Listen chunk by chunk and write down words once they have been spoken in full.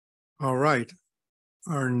All right.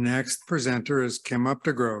 Our next presenter is Kim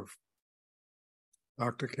Updegrove,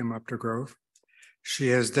 Dr. Kim Updegrove. She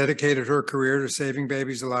has dedicated her career to saving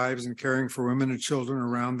babies' lives and caring for women and children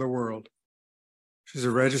around the world. She's a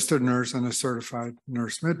registered nurse and a certified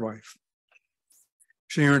nurse midwife.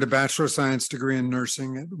 She earned a Bachelor of Science degree in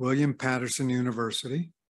nursing at William Patterson University,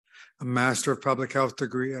 a Master of Public Health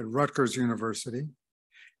degree at Rutgers University,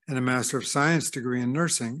 and a Master of Science degree in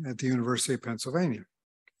nursing at the University of Pennsylvania.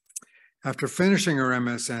 After finishing her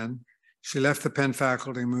MSN, she left the Penn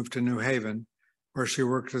faculty and moved to New Haven, where she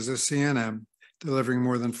worked as a CNM, delivering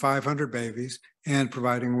more than 500 babies and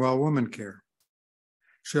providing well woman care.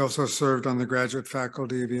 She also served on the graduate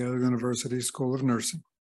faculty of Yale University School of Nursing.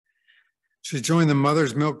 She joined the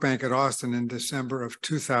Mother's Milk Bank at Austin in December of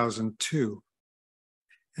 2002.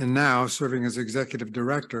 And now, serving as executive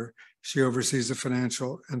director, she oversees the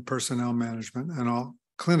financial and personnel management and all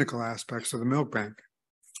clinical aspects of the milk bank.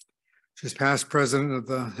 She's past president of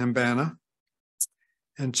the Hembana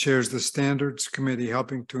and chairs the Standards Committee,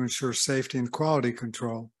 helping to ensure safety and quality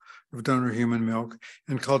control of donor human milk,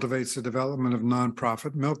 and cultivates the development of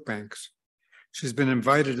nonprofit milk banks. She's been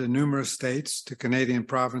invited to numerous states, to Canadian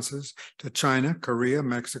provinces, to China, Korea,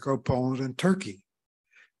 Mexico, Poland, and Turkey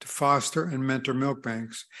to foster and mentor milk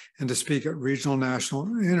banks and to speak at regional, national,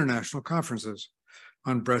 and international conferences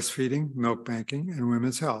on breastfeeding, milk banking, and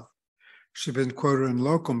women's health. She's been quoted in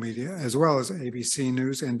local media as well as ABC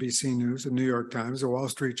News, NBC News, the New York Times, the Wall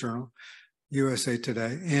Street Journal, USA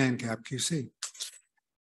Today, and GaPQC.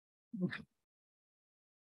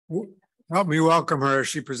 Help me welcome her as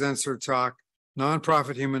she presents her talk,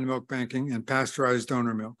 Nonprofit Human Milk Banking and Pasteurized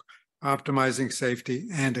Donor Milk, Optimizing Safety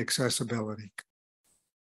and Accessibility.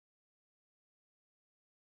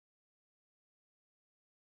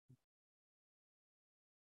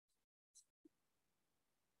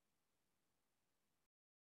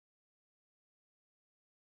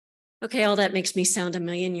 Okay, all that makes me sound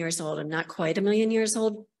 1,000,000 years old. I'm not quite 1,000,000 years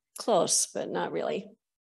old, close, but not really.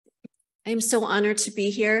 I'm so honored to be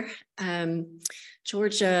here.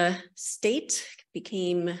 Georgia State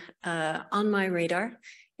became on my radar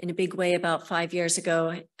in a big way about 5 years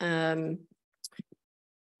ago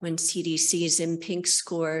when CDC's in pink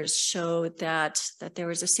scores showed that there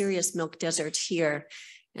was a serious milk desert here.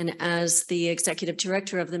 And as the executive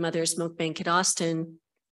director of the Mother's Milk Bank at Austin,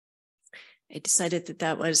 I decided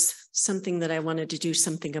that was something that I wanted to do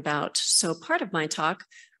something about. So part of my talk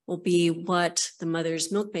will be what the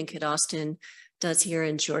Mother's Milk Bank at Austin does here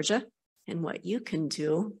in Georgia and what you can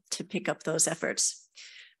do to pick up those efforts.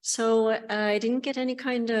 So I didn't get any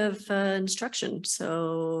kind of instruction.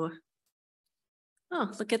 So,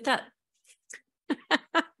 oh, look at that.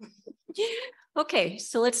 Okay,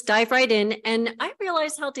 so let's dive right in. And I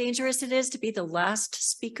realize how dangerous it is to be the last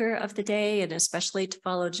speaker of the day, and especially to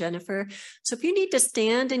follow Jennifer. So if you need to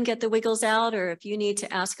stand and get the wiggles out, or if you need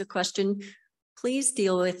to ask a question, please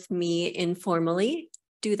deal with me informally.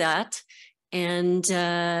 Do that, and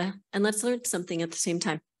let's learn something at the same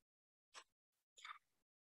time.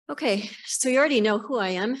 Okay, so you already know who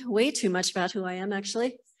I am. Way too much about who I am,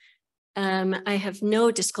 actually. I have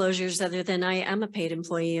no disclosures other than I am a paid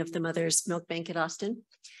employee of the Mother's Milk Bank at Austin.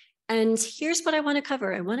 And here's what I want to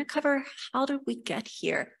cover. I want to cover, how did we get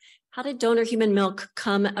here? How did donor human milk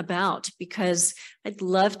come about? Because I'd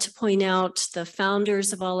love to point out the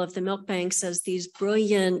founders of all of the milk banks as these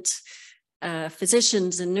brilliant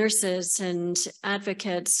physicians and nurses and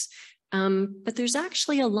advocates. But there's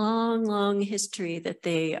actually a long, long history that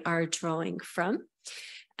they are drawing from.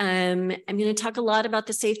 I'm going to talk a lot about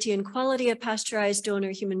the safety and quality of pasteurized donor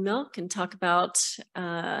human milk and talk about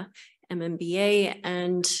MMBA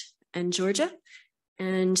and Georgia.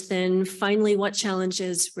 And then finally, what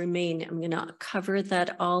challenges remain. I'm going to cover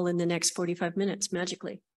that all in the next 45 minutes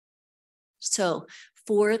magically. So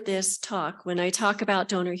for this talk, when I talk about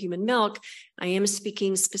donor human milk, I am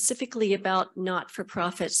speaking specifically about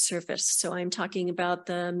not-for-profit service. So I'm talking about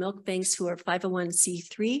the milk banks who are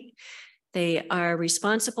 501c3. They are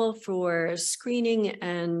responsible for screening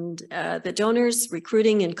and the donors,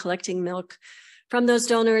 recruiting and collecting milk from those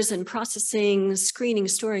donors, and processing, screening,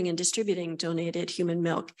 storing, and distributing donated human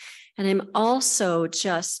milk. And I'm also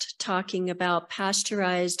just talking about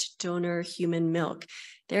pasteurized donor human milk.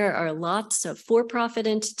 There are lots of for-profit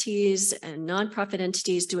entities and nonprofit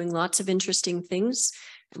entities doing lots of interesting things.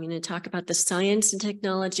 I'm going to talk about the science and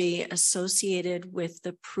technology associated with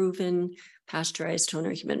the proven pasteurized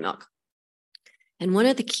donor human milk. And one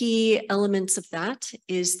of the key elements of that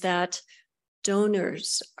is that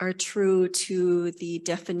donors are true to the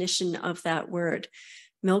definition of that word.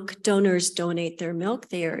 Milk donors donate their milk.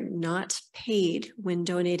 They are not paid when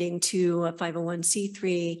donating to a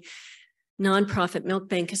 501c3 nonprofit milk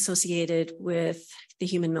bank associated with the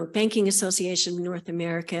Human Milk Banking Association of North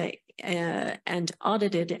America and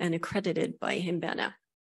audited and accredited by Himbana.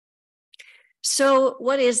 So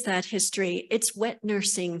what is that history? It's wet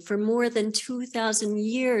nursing for more than 2,000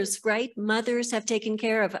 years, right? Mothers have taken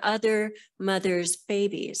care of other mothers'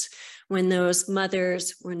 babies. When those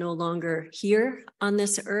mothers were no longer here on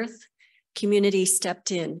this earth, community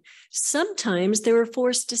stepped in. Sometimes they were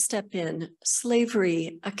forced to step in.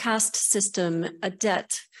 Slavery, a caste system, a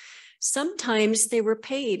debt. Sometimes they were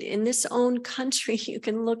paid. In this own country, you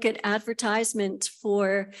can look at advertisements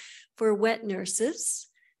for wet nurses,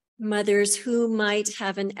 mothers who might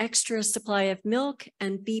have an extra supply of milk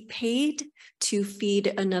and be paid to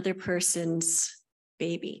feed another person's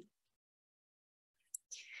baby.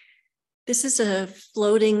 This is a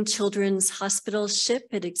floating children's hospital ship.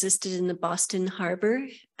 It existed in the Boston Harbor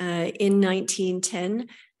in 1910.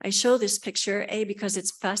 I show this picture, because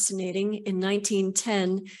it's fascinating. In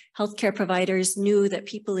 1910, healthcare providers knew that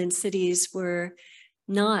people in cities were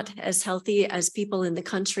not as healthy as people in the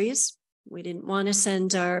countries. We didn't want to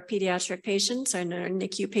send our pediatric patients and our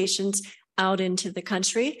NICU patients out into the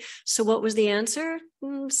country. So what was the answer?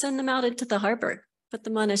 Send them out into the harbor, put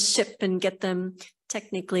them on a ship and get them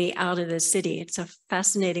technically out of the city. It's a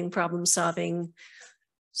fascinating problem-solving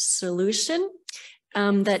solution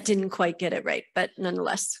that didn't quite get it right, but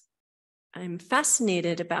nonetheless, I'm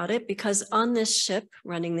fascinated about it because on this ship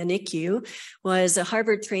running the NICU was a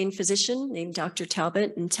Harvard-trained physician named Dr.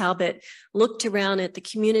 Talbot, and Talbot looked around at the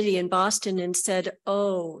community in Boston and said,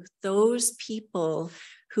 oh, those people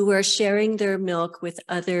who are sharing their milk with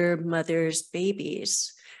other mothers'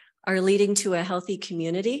 babies are leading to a healthy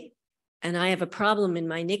community. And I have a problem in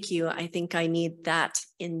my NICU. I think I need that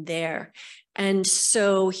in there. And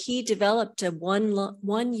so he developed a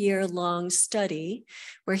one-year-long study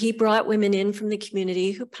where he brought women in from the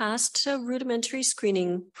community who passed a rudimentary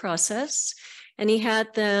screening process, and he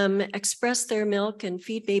had them express their milk and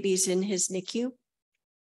feed babies in his NICU.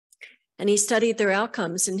 And he studied their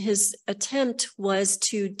outcomes, and his attempt was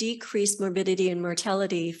to decrease morbidity and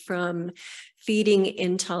mortality from feeding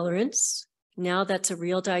intolerance. Now that's a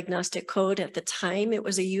real diagnostic code. At the time, it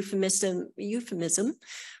was a euphemism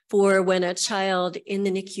for when a child in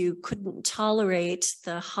the NICU couldn't tolerate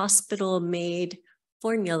the hospital-made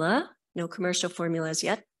formula, no commercial formulas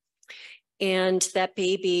yet, and that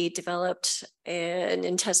baby developed an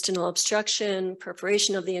intestinal obstruction,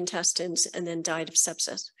 perforation of the intestines, and then died of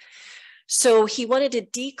sepsis. So he wanted to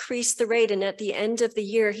decrease the rate, and at the end of the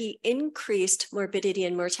year, he increased morbidity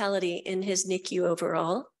and mortality in his NICU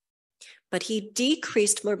overall. But he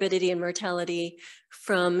decreased morbidity and mortality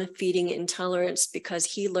from feeding intolerance because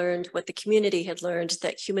he learned what the community had learned,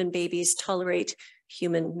 that human babies tolerate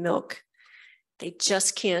human milk. They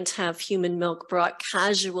just can't have human milk brought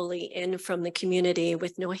casually in from the community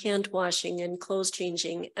with no hand washing and clothes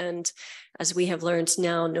changing. And as we have learned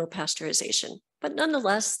now, no pasteurization. But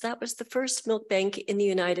nonetheless, that was the first milk bank in the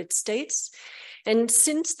United States. And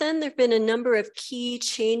since then, there have been a number of key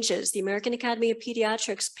changes. The American Academy of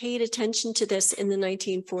Pediatrics paid attention to this in the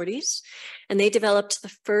 1940s, and they developed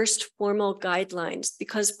the first formal guidelines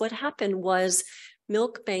because what happened was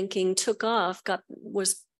milk banking took off,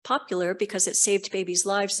 was popular because it saved babies'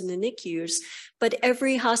 lives in the NICUs, but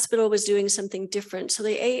every hospital was doing something different. So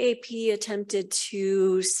the AAP attempted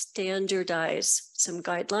to standardize some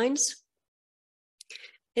guidelines.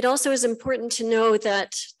 It also is important to know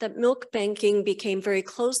that milk banking became very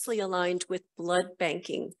closely aligned with blood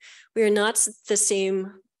banking. We are not the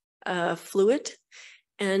same fluid,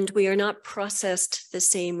 and we are not processed the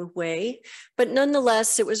same way. But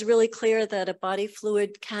nonetheless, it was really clear that a body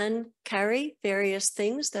fluid can carry various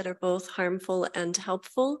things that are both harmful and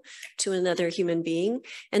helpful to another human being.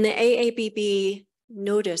 And the AABB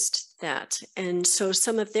noticed that. And so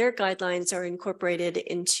some of their guidelines are incorporated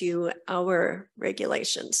into our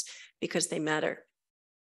regulations because they matter.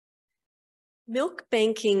 Milk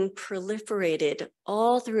banking proliferated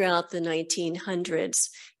all throughout the 1900s.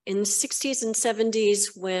 In the 60s and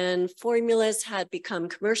 70s, when formulas had become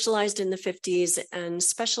commercialized in the 50s and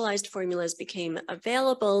specialized formulas became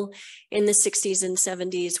available in the 60s and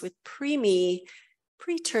 70s, with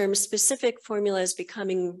preterm specific formulas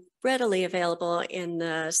becoming readily available in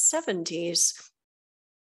the 70s,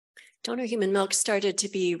 donor human milk started to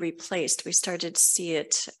be replaced. We started to see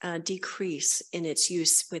it decrease in its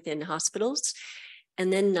use within hospitals.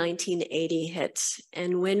 And then 1980 hit.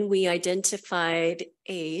 And when we identified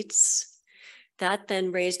AIDS, That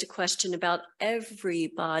then raised a question about every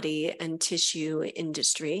body and tissue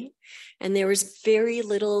industry. And there was very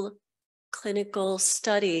little clinical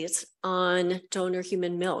studies on donor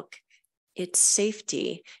human milk, its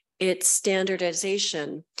safety, its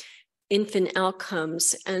standardization, infant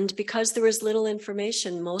outcomes. And because there was little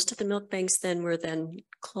information, most of the milk banks then were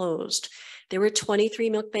closed. There were 23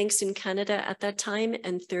 milk banks in Canada at that time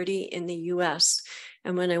and 30 in the US.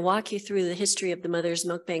 And when I walk you through the history of the Mother's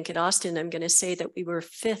Milk Bank at Austin, I'm going to say that we were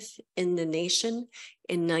 5th in the nation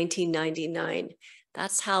in 1999.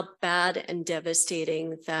 That's how bad and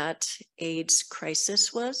devastating that AIDS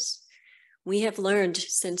crisis was. We have learned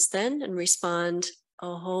since then and respond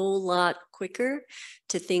a whole lot quicker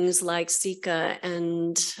to things like Zika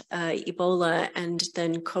and Ebola and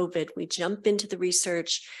then COVID. We jump into the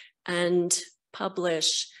research and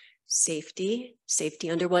publish safety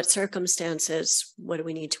under what circumstances, what do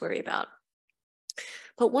we need to worry about?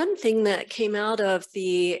 But one thing that came out of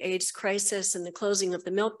the AIDS crisis and the closing of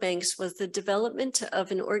the milk banks was the development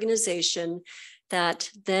of an organization that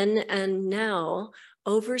then and now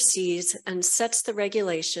oversees and sets the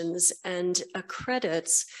regulations and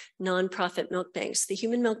accredits nonprofit milk banks. The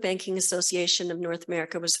Human Milk Banking Association of North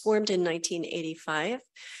America was formed in 1985.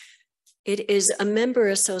 It is a member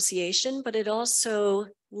association, but it also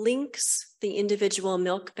links the individual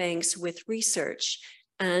milk banks with research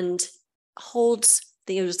and holds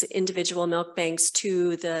those individual milk banks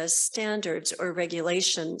to the standards or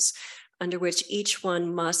regulations under which each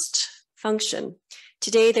one must function.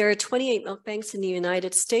 Today, there are 28 milk banks in the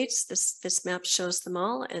United States. This map shows them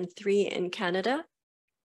all, and 3 in Canada.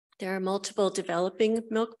 There are multiple developing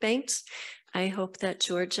milk banks. I hope that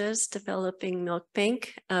Georgia's developing milk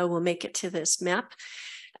bank will make it to this map.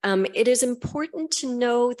 It is important to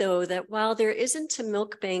know, though, that while there isn't a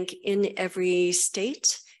milk bank in every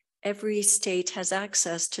state has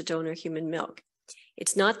access to donor human milk.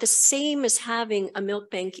 It's not the same as having a milk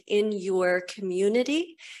bank in your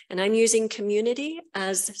community, and I'm using community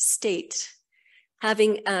as state.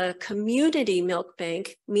 Having a community milk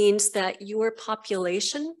bank means that your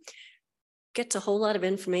population gets a whole lot of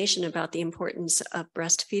information about the importance of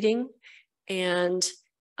breastfeeding and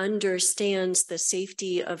understands the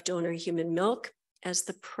safety of donor human milk as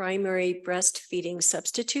the primary breastfeeding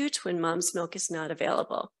substitute when mom's milk is not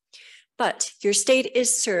available. But your state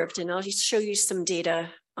is served, and I'll show you some data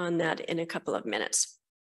on that in a couple of minutes.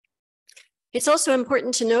 It's also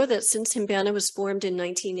important to know that since Himbana was formed in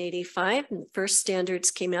 1985, and the first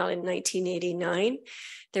standards came out in 1989,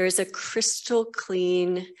 there is a crystal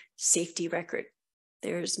clean safety record.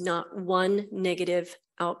 There's not one negative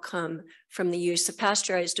outcome from the use of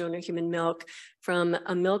pasteurized donor human milk from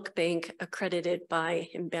a milk bank accredited by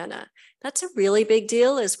Himbana. That's a really big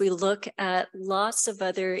deal as we look at lots of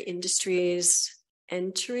other industries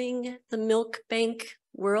entering the milk bank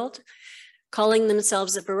world, calling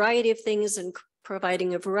themselves a variety of things and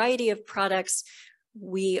providing a variety of products.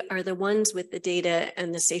 We are the ones with the data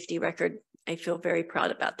and the safety record. I feel very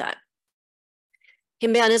proud about that.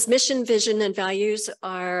 Himbana's mission, vision, and values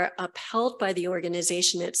are upheld by the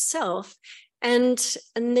organization itself, and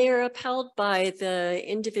they're upheld by the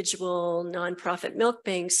individual nonprofit milk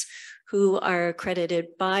banks who are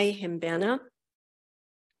accredited by Himbana.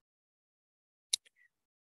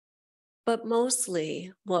 But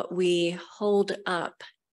mostly what we hold up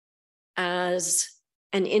as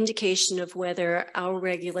an indication of whether our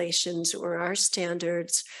regulations or our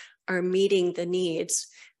standards are meeting the needs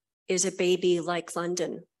is a baby like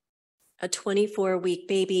London, a 24-week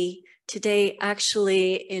baby. Today,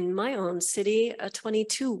 actually, in my own city, a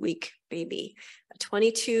 22-week baby, a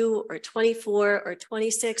 22 or 24 or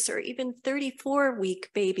 26 or even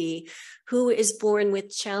 34-week baby who is born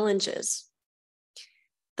with challenges.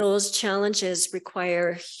 Those challenges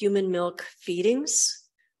require human milk feedings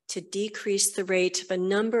to decrease the rate of a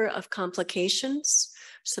number of complications.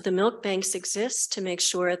 So the milk banks exist to make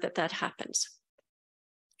sure that that happens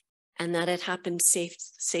and that it happens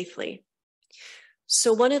safely.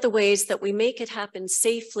 So one of the ways that we make it happen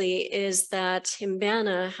safely is that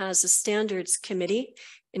Himbana has a standards committee.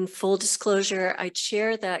 In full disclosure, I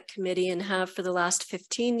chair that committee and have for the last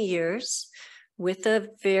 15 years with a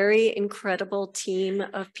very incredible team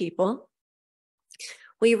of people.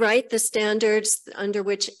 We write the standards under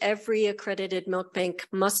which every accredited milk bank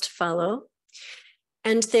must follow.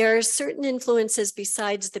 And there are certain influences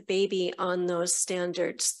besides the baby on those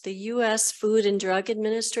standards. The US Food and Drug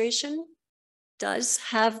Administration does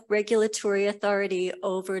have regulatory authority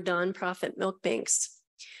over nonprofit milk banks.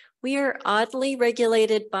 We are oddly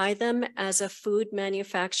regulated by them as a food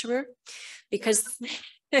manufacturer because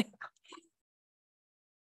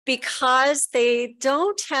because they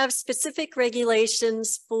don't have specific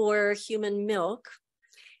regulations for human milk.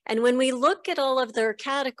 And when we look at all of their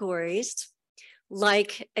categories,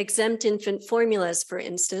 like exempt infant formulas, for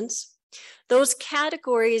instance, those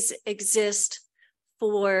categories exist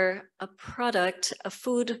for a product, a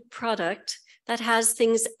food product that has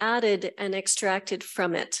things added and extracted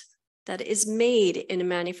from it, that is made in a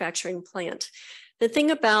manufacturing plant. The thing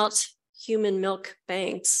about human milk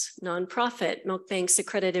banks, nonprofit milk banks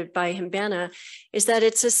accredited by Himbana, is that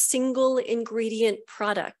it's a single ingredient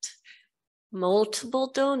product.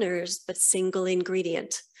 Multiple donors, but single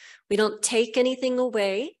ingredient. We don't take anything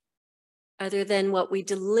away other than what we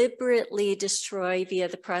deliberately destroy via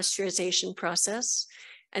the pasteurization process,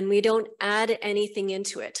 and we don't add anything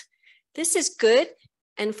into it. This is good,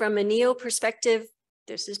 and from a neo perspective,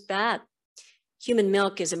 this is bad. Human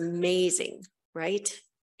milk is amazing, right?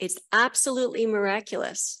 It's absolutely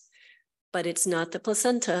miraculous, but it's not the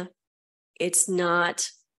placenta. It's not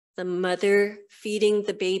the mother feeding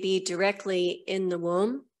the baby directly in the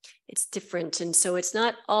womb. It's different. And so it's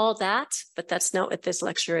not all that, but that's not what this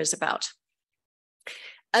lecture is about.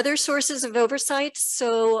 Other sources of oversight.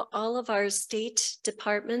 So all of our state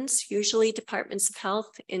departments, usually departments of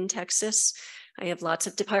health in Texas. I have lots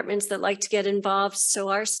of departments that like to get involved. So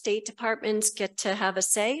our state departments get to have a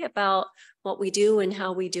say about what we do and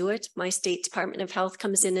how we do it. My state Department of Health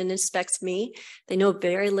comes in and inspects me. They know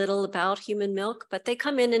very little about human milk, but they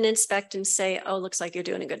come in and inspect and say, oh, looks like you're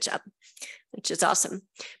doing a good job, which is awesome.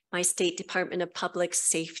 My state Department of Public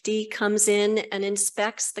Safety comes in and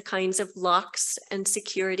inspects the kinds of locks and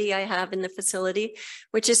security I have in the facility,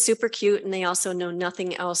 which is super cute. And they also know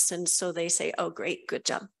nothing else. And so they say, oh, great, good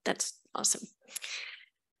job. That's awesome.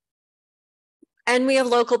 And we have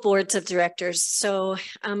local boards of directors. So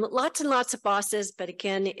lots and lots of bosses, but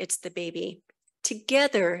again, it's the baby.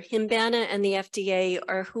 Together, Himbana and the FDA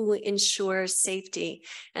are who ensure safety,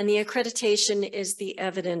 and the accreditation is the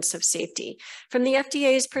evidence of safety. From the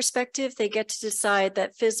FDA's perspective, they get to decide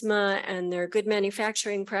that FSMA and their good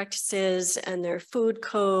manufacturing practices and their food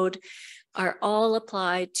code are all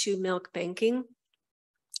applied to milk banking.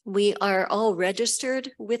 We are all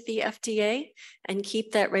registered with the FDA and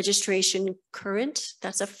keep that registration current.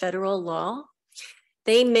 That's a federal law.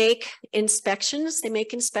 They make inspections. They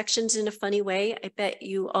make inspections in a funny way. I bet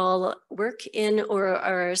you all work in or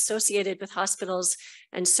are associated with hospitals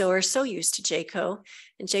and so are so used to JCO.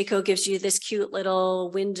 And JCO gives you this cute little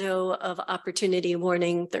window of opportunity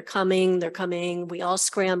warning. They're coming, they're coming. We all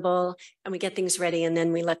scramble and we get things ready and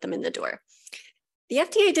then we let them in the door. The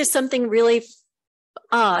FDA does something really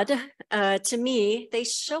odd to me. They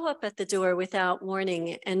show up at the door without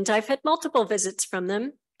warning, and I've had multiple visits from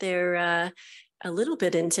them. They're a little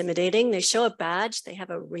bit intimidating. They show a badge, they have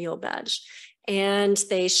a real badge, and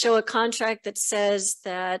they show a contract that says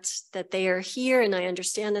that they are here, and I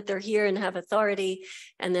understand that they're here and have authority,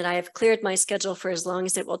 and that I have cleared my schedule for as long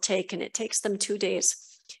as it will take, and it takes them 2 days.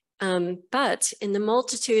 But in the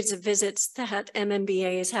multitudes of visits that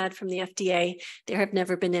MMBA has had from the FDA, there have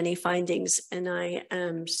never been any findings, and I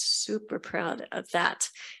am super proud of that,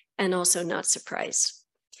 and also not surprised.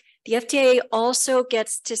 The FDA also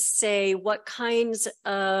gets to say what kinds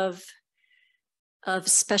of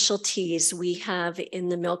specialties we have in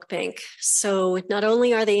the milk bank. So not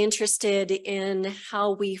only are they interested in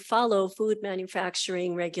how we follow food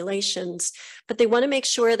manufacturing regulations, but they want to make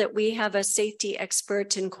sure that we have a safety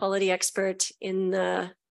expert and quality expert in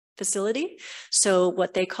the facility. So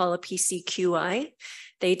what they call a PCQI.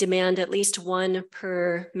 They demand at least 1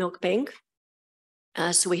 per milk bank.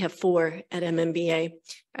 So we have 4 at MMBA.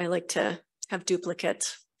 I like to have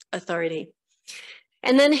duplicate authority.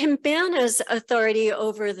 And then Himbana's authority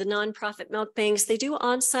over the nonprofit milk banks, they do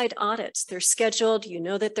on-site audits. They're scheduled, you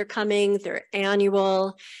know that they're coming, they're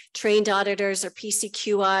annual. Trained auditors are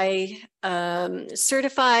PCQI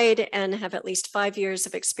certified and have at least 5 years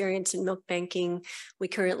of experience in milk banking. We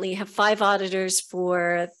currently have 5 auditors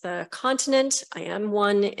for the continent. I am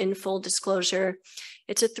one in full disclosure.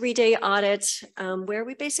 It's a 3-day audit where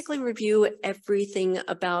we basically review everything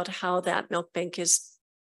about how that milk bank is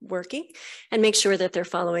working and make sure that they're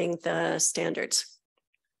following the standards.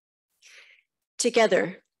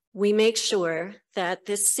 Together, we make sure that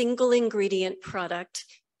this single ingredient product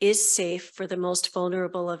is safe for the most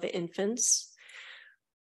vulnerable of infants.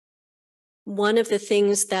 One of the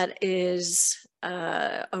things that is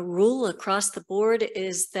a rule across the board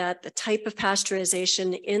is that the type of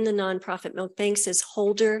pasteurization in the nonprofit milk banks is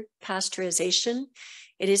holder pasteurization.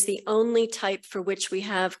 It is the only type for which we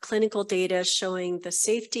have clinical data showing the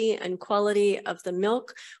safety and quality of the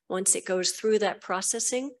milk once it goes through that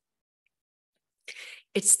processing.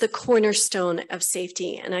 It's the cornerstone of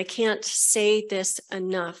safety, and I can't say this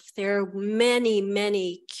enough. There are many,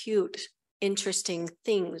 many cute, interesting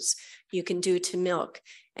things you can do to milk,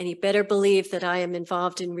 and you better believe that I am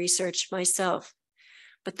involved in research myself.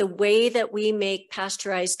 But the way that we make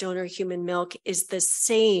pasteurized donor human milk is the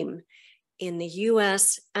same in the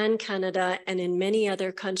US and Canada and in many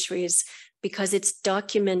other countries because it's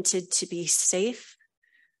documented to be safe.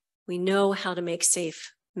 We know how to make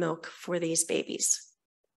safe milk for these babies.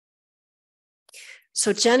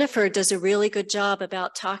 So Jennifer does a really good job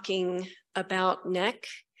about talking about NEC.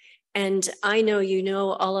 And I know you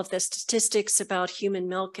know all of the statistics about human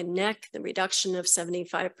milk and NEC, the reduction of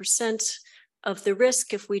 75% of the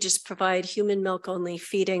risk if we just provide human milk only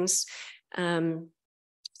feedings.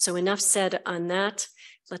 So enough said on that.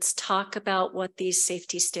 Let's talk about what these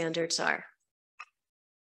safety standards are.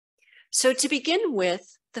 So to begin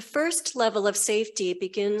with, the first level of safety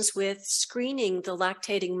begins with screening the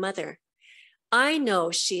lactating mother. I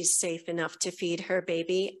know she's safe enough to feed her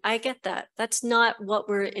baby. I get that. That's not what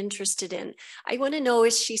we're interested in. I want to know,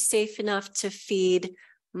 is she safe enough to feed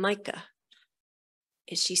Micah?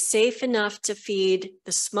 Is she safe enough to feed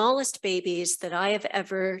the smallest babies that I have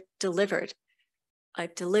ever delivered?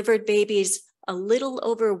 I've delivered babies a little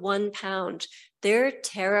over 1 pound. They're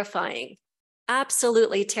terrifying,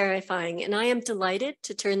 absolutely terrifying. And I am delighted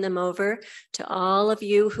to turn them over to all of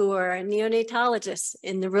you who are neonatologists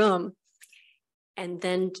in the room, and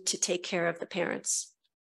then to take care of the parents,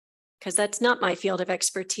 because that's not my field of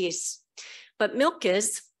expertise. But milk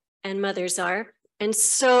is, and mothers are. And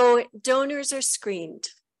so donors are screened.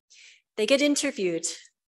 They get interviewed,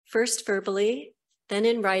 first verbally, then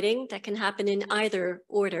in writing. That can happen in either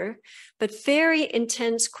order, but very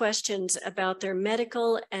intense questions about their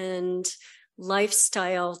medical and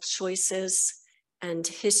lifestyle choices and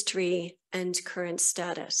history and current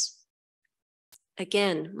status.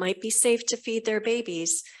 Again, might be safe to feed their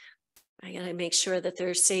babies. I gotta make sure that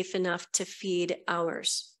they're safe enough to feed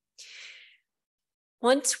ours.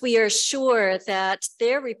 Once we are sure that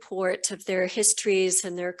their report of their histories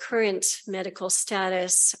and their current medical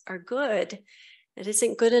status are good, it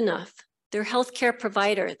isn't good enough. Their healthcare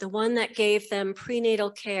provider, the one that gave them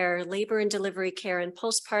prenatal care, labor and delivery care, and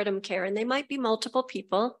postpartum care, and they might be multiple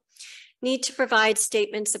people, need to provide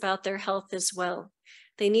statements about their health as well.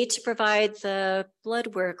 They need to provide the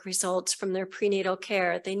blood work results from their prenatal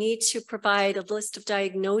care. They need to provide a list of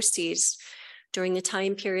diagnoses during the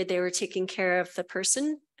time period they were taking care of the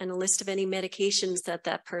person and a list of any medications that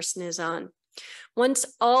that person is on. Once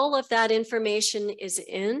all of that information is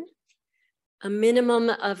in, a minimum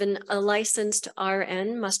of a licensed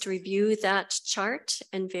RN must review that chart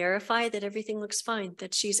and verify that everything looks fine,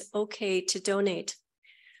 that she's okay to donate.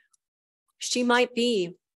 She might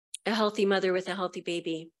be a healthy mother with a healthy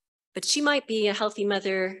baby, but she might be a healthy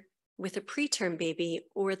mother with a preterm baby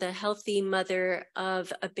or the healthy mother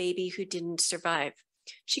of a baby who didn't survive.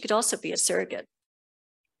 She could also be a surrogate.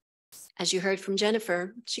 As you heard from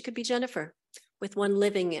Jennifer, she could be Jennifer with 1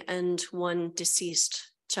 living and 1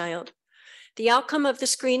 deceased child. The outcome of the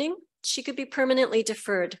screening, she could be permanently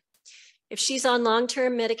deferred. If she's on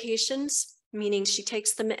long-term medications, meaning she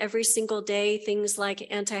takes them every single day, things like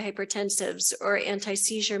antihypertensives or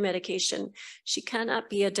anti-seizure medication, she cannot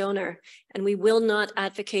be a donor, and we will not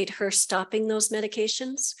advocate her stopping those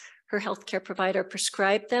medications. Her healthcare provider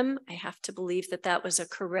prescribed them. I have to believe that that was a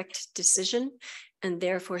correct decision, and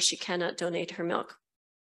therefore she cannot donate her milk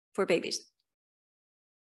for babies.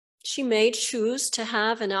 She may choose to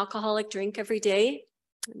have an alcoholic drink every day.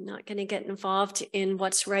 I'm not going to get involved in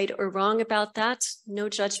what's right or wrong about that. No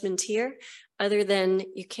judgment here, other than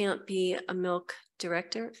you can't be a milk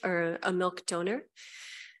director or a milk donor.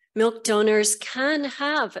 Milk donors can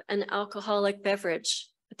have an alcoholic beverage,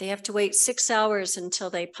 but they have to wait 6 hours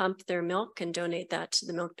until they pump their milk and donate that to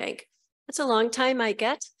the milk bank. That's a long time, I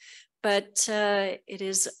get, but it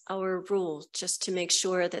is our rule just to make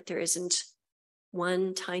sure that there isn't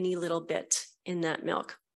one tiny little bit in that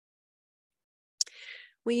milk.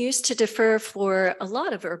 We used to defer for a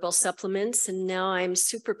lot of herbal supplements, and now I'm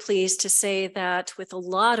super pleased to say that with a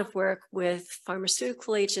lot of work with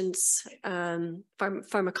pharmaceutical agents,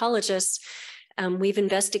 pharmacologists, we've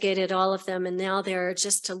investigated all of them, and now there are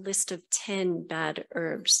just a list of 10 bad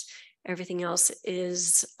herbs. Everything else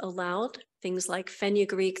is allowed. Things like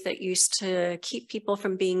fenugreek that used to keep people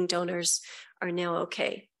from being donors are now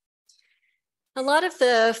okay. A lot of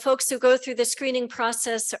the folks who go through the screening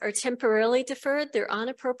process are temporarily deferred. They're on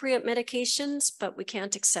appropriate medications, but we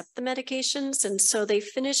can't accept the medications. And so they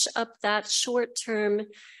finish up that short-term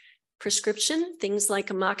prescription, things like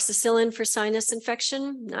amoxicillin for sinus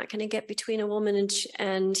infection, not going to get between a woman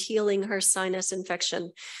and healing her sinus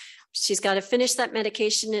infection. She's got to finish that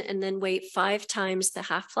medication and then wait 5 times the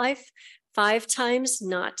half-life. 5 times,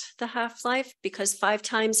 not the half-life, because 5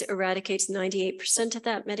 times eradicates 98% of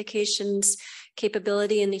that medication's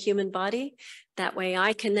capability in the human body. That way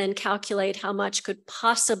I can then calculate how much could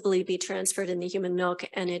possibly be transferred in the human milk,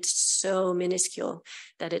 and it's so minuscule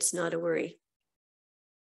that it's not a worry.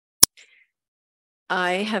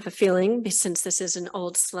 I have a feeling, since this is an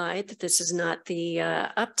old slide, that this is not the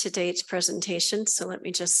up-to-date presentation, so let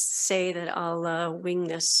me just say that I'll wing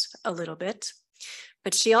this a little bit.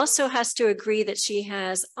 But she also has to agree that she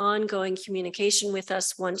has ongoing communication with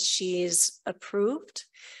us once she's approved.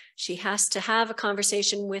 She has to have a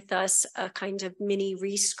conversation with us, a kind of mini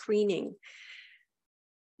rescreening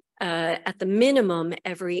at the minimum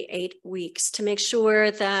every 8 weeks to make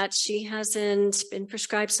sure that she hasn't been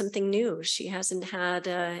prescribed something new. She hasn't had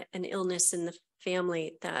an illness in the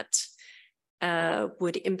family that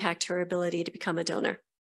would impact her ability to become a donor.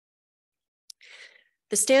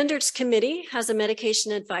 The Standards Committee has a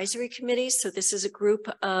medication advisory committee. So this is a group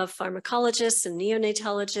of pharmacologists and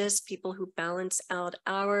neonatologists, people who balance out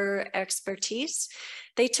our expertise.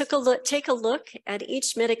 They take a look at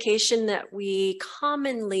each medication that we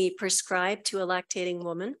commonly prescribe to a lactating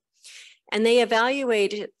woman, and they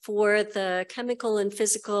evaluate it for the chemical and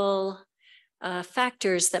physical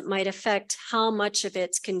factors that might affect how much of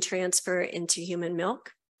it can transfer into human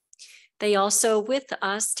milk. They also, with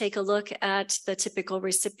us, take a look at the typical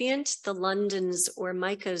recipient, the Londons or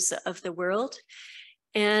Micahs of the world,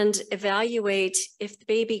 and evaluate if the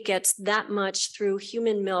baby gets that much through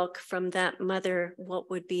human milk from that mother,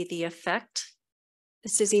 what would be the effect?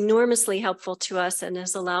 This is enormously helpful to us and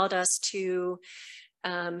has allowed us to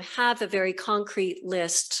have a very concrete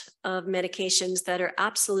list of medications that are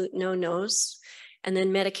absolute no-nos, and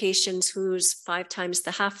then medications whose 5 times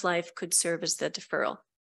the half-life could serve as the deferral.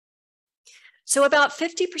 So about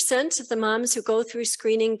 50% of the moms who go through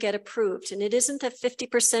screening get approved, and it isn't that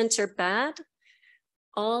 50% are bad.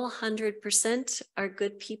 All 100% are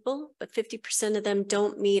good people, but 50% of them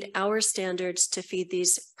don't meet our standards to feed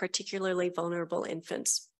these particularly vulnerable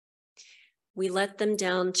infants. We let them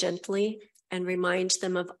down gently and remind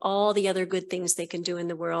them of all the other good things they can do in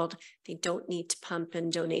the world. They don't need to pump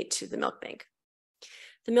and donate to the milk bank.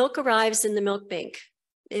 The milk arrives in the milk bank.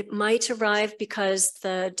 It might arrive because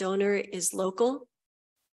the donor is local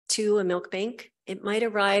to a milk bank. It might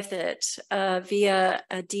arrive via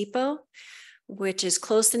a depot, which is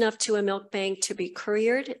close enough to a milk bank to be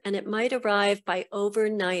couriered, and it might arrive by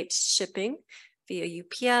overnight shipping via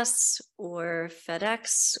UPS or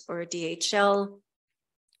FedEx or DHL.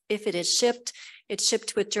 If it is shipped, it's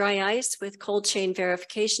shipped with dry ice with cold chain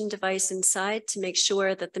verification device inside to make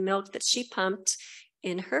sure that the milk that she pumped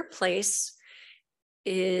in her place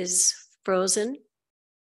is frozen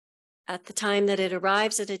at the time that it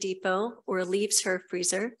arrives at a depot or leaves her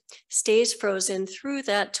freezer, stays frozen through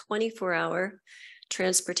that 24-hour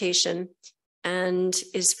transportation, and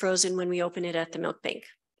is frozen when we open it at the milk bank.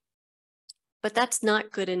 But that's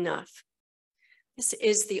not good enough. This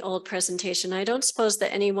is the old presentation. I don't suppose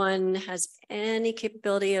that anyone has any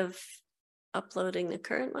capability of uploading the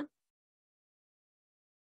current one.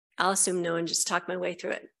 I'll assume no and just talk my way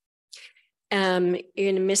through it.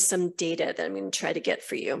 You're going to miss some data that I'm going to try to get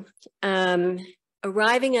for you.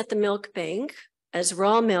 Arriving at the milk bank as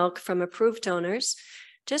raw milk from approved donors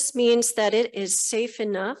just means that it is safe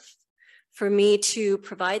enough for me to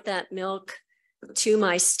provide that milk to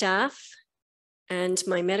my staff and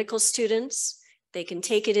my medical students. They can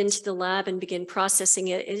take it into the lab and begin processing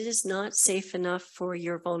it. It is not safe enough for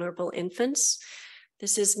your vulnerable infants.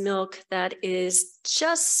 This is milk that is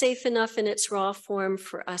just safe enough in its raw form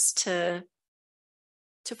for us to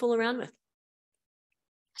fool around with.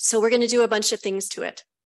 So we're going to do a bunch of things to it.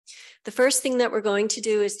 The first thing that we're going to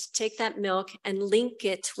do is to take that milk and link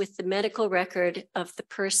it with the medical record of the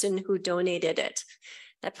person who donated it.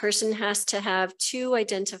 That person has to have 2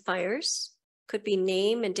 identifiers, could be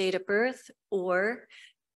name and date of birth, or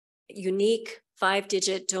unique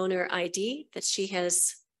 5-digit donor ID that she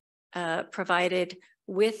has provided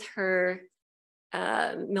with her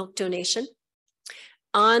milk donation.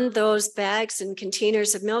 On those bags and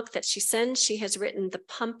containers of milk that she sends, she has written the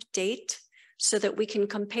pump date so that we can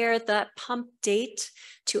compare that pump date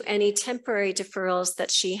to any temporary deferrals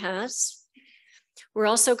that she has. We're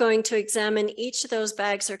also going to examine each of those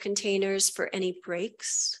bags or containers for any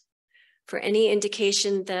breaks, for any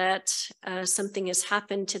indication that something has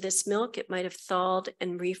happened to this milk. It might have thawed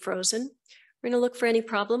and refrozen. We're going to look for any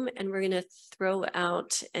problem, and we're going to throw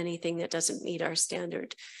out anything that doesn't meet our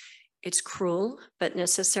standard. It's cruel, but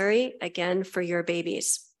necessary, again, for your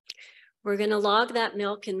babies. We're going to log that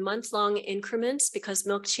milk in month-long increments because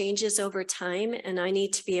milk changes over time, and I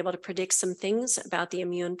need to be able to predict some things about the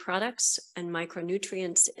immune products and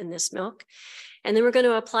micronutrients in this milk. And then we're going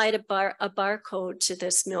to apply a barcode to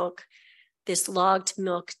this milk, this logged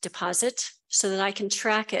milk deposit, so that I can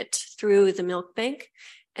track it through the milk bank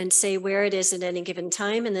and say where it is at any given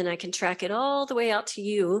time. And then I can track it all the way out to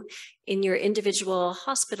you in your individual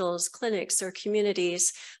hospitals, clinics, or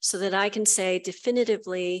communities, so that I can say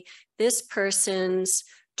definitively, this person's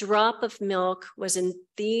drop of milk was in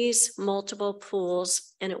these multiple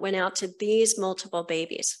pools and it went out to these multiple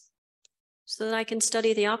babies, so that I can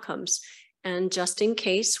study the outcomes. And just in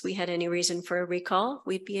case we had any reason for a recall,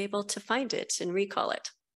 we'd be able to find it and recall it.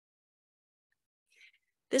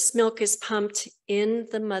 This milk is pumped in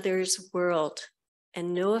the mother's world,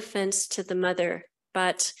 and no offense to the mother,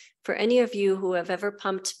 but for any of you who have ever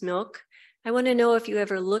pumped milk, I want to know if you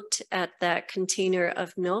ever looked at that container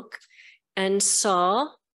of milk and saw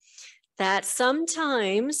that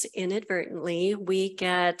sometimes inadvertently we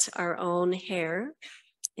get our own hair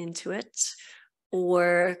into it,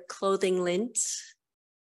 or clothing lint,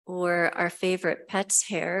 or our favorite pet's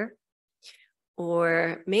hair.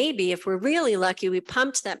 Or maybe if we're really lucky, we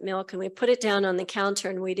pumped that milk and we put it down on the counter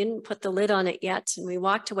and we didn't put the lid on it yet. And we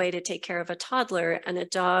walked away to take care of a toddler and a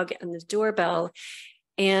dog and the doorbell.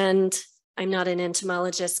 And I'm not an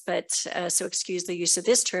entomologist, but so excuse the use of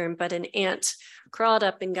this term, but an ant crawled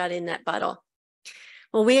up and got in that bottle.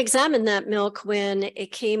 Well, we examined that milk when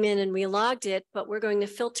it came in and we logged it, but we're going to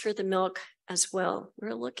filter the milk as well.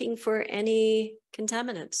 We're looking for any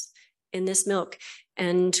contaminants in this milk,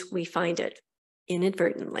 and we find it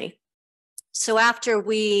inadvertently. So after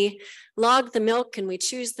we log the milk and we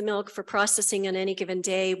choose the milk for processing on any given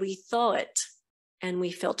day, we thaw it and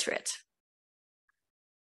we filter it.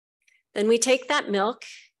 Then we take that milk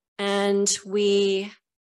and we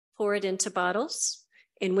pour it into bottles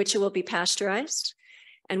in which it will be pasteurized.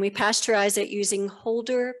 And we pasteurize it using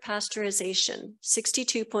Holder pasteurization,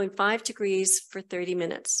 62.5 degrees for 30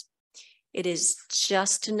 minutes. It is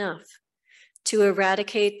just enough to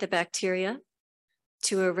eradicate the bacteria,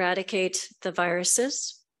 to eradicate the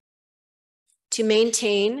viruses, to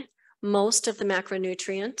maintain most of the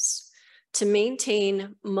macronutrients, to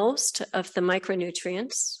maintain most of the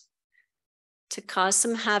micronutrients, to cause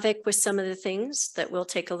some havoc with some of the things that we'll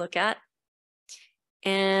take a look at,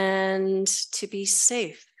 and to be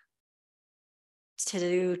safe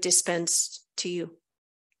to dispense to you.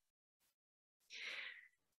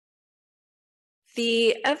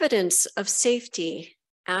 The evidence of safety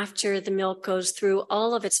after the milk goes through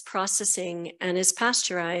all of its processing and is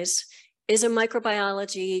pasteurized is a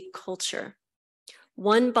microbiology culture.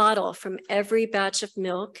 One bottle from every batch of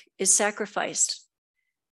milk is sacrificed.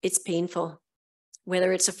 It's painful.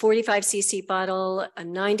 Whether it's a 45 cc bottle, a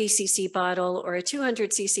 90 cc bottle, or a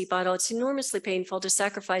 200 cc bottle, it's enormously painful to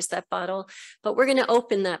sacrifice that bottle, but we're going to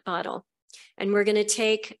open that bottle and we're going to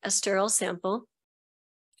take a sterile sample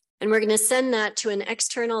and we're going to send that to an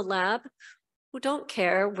external lab who don't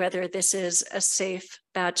care whether this is a safe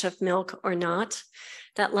batch of milk or not.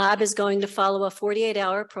 That lab is going to follow a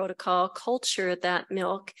 48-hour protocol, culture that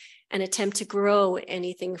milk, and attempt to grow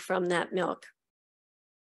anything from that milk.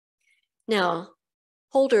 Now,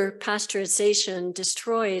 Holder pasteurization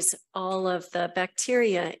destroys all of the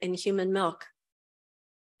bacteria in human milk,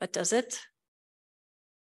 but does it?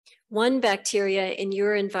 One bacteria in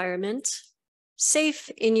your environment, safe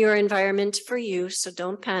in your environment for you, so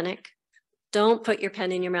don't panic. Don't put your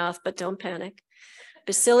pen in your mouth, but don't panic.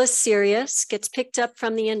 Bacillus cereus gets picked up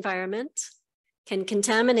from the environment, can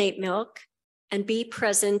contaminate milk, and be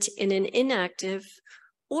present in an inactive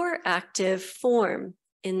or active form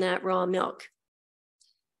in that raw milk.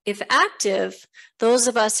 If active, those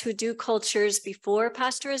of us who do cultures before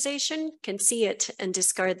pasteurization can see it and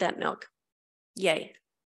discard that milk. Yay.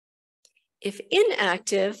 If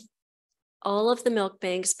inactive, all of the milk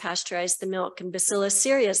banks pasteurize the milk, and Bacillus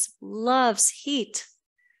cereus loves heat.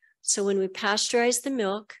 So when we pasteurize the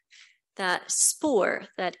milk, that spore,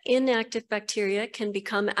 that inactive bacteria can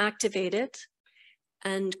become activated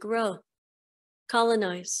and grow,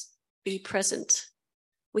 colonize, be present.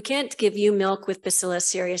 We can't give you milk with Bacillus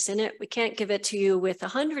cereus in it. We can't give it to you with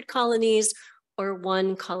 100 colonies or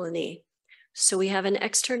 1 colony. So we have an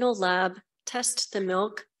external lab test the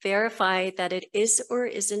milk, verify that it is or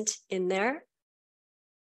isn't in there.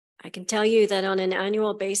 I can tell you that on an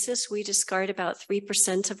annual basis, we discard about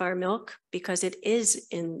 3% of our milk because it is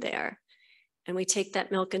in there. And we take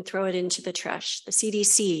that milk and throw it into the trash. The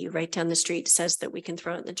CDC right down the street says that we can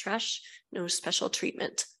throw it in the trash, no special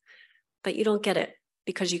treatment. But you don't get it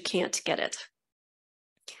because you can't get it.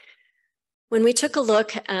 When we took a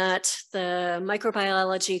look at the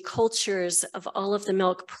microbiology cultures of all of the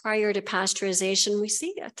milk prior to pasteurization, we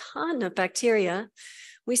see a ton of bacteria.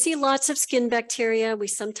 We see lots of skin bacteria. We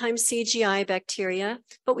sometimes see GI bacteria,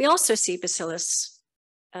 but we also see Bacillus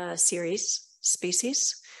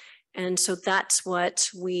species. And so that's what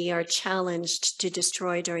we are challenged to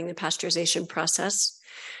destroy during the pasteurization process.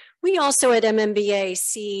 We also at MMBA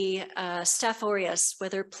see Staph aureus,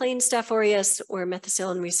 whether plain Staph aureus or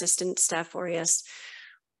methicillin-resistant Staph aureus.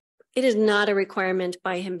 It is not a requirement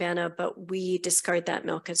by Himbana, but we discard that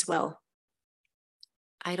milk as well.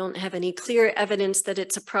 I don't have any clear evidence that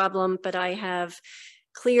it's a problem, but I have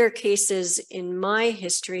clear cases in my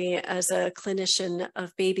history as a clinician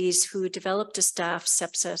of babies who developed a staph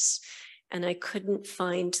sepsis, and I couldn't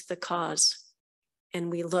find the cause. And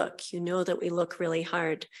we look, you know that we look really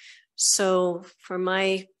hard. So for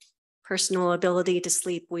my personal ability to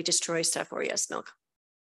sleep, we destroy Staph aureus milk.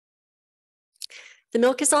 The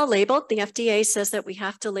milk is all labeled. The FDA says that we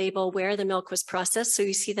have to label where the milk was processed. So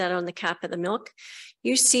you see that on the cap of the milk.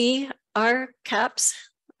 You see our caps,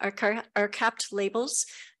 our capped labels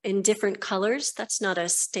in different colors. That's not a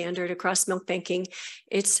standard across milk banking.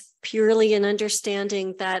 It's purely an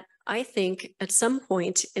understanding that I think at some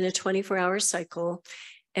point in a 24-hour cycle,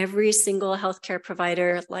 every single healthcare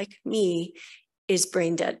provider like me is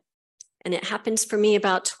brain dead. And it happens for me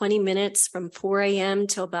about 20 minutes from 4 a.m.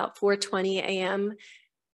 till about 4:20 a.m.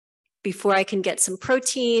 before I can get some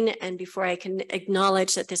protein and before I can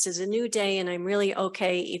acknowledge that this is a new day and I'm really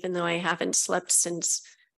okay, even though I haven't slept since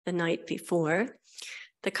the night before.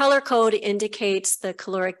 The color code indicates the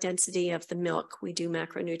caloric density of the milk. We do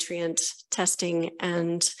macronutrient testing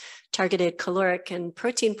and targeted caloric and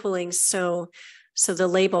protein pooling. So the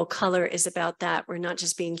label color is about that. We're not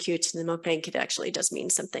just being cute in the milk bank. It actually does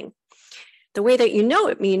mean something. The way that you know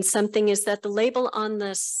it means something is that the label on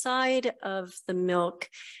the side of the milk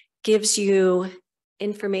gives you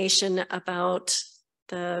information about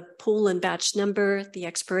the pool and batch number, the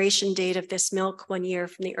expiration date of this milk, 1 year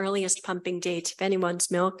from the earliest pumping date of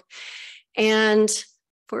anyone's milk. And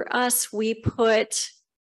for us, we put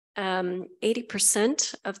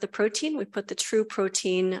 80% of the protein, we put the true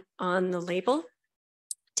protein on the label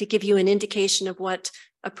to give you an indication of what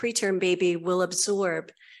a preterm baby will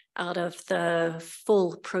absorb out of the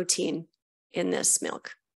full protein in this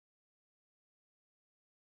milk.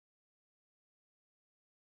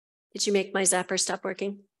 Did you make my zapper stop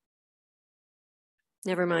working?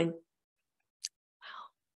 Never mind.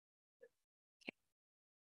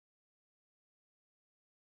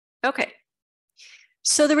 Wow. Okay.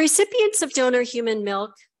 So the recipients of donor human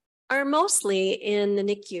milk are mostly in the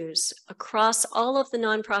NICUs. Across all of the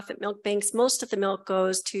nonprofit milk banks, most of the milk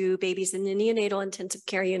goes to babies in the neonatal intensive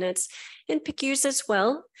care units, in PICUs as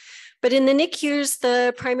well. But in the NICUs,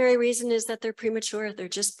 the primary reason is that they're premature. They're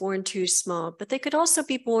just born too small, but they could also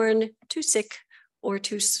be born too sick or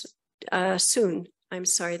too soon. I'm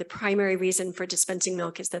sorry, the primary reason for dispensing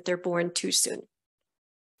milk is that they're born too soon.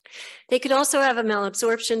 They could also have a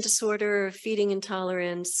malabsorption disorder, feeding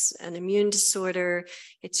intolerance, an immune disorder.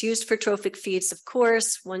 It's used for trophic feeds, of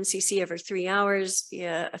course, 1 cc every 3 hours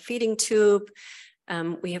via a feeding tube.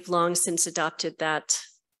 We have long since adopted that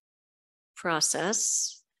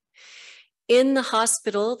process. In the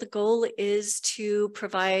hospital, the goal is to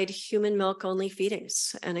provide human milk only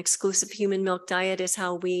feedings. An exclusive human milk diet is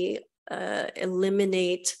how we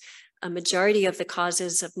eliminate a majority of the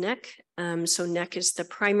causes of NEC. So NEC is the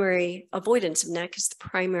primary, avoidance of NEC is the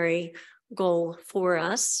primary goal for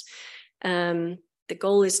us. The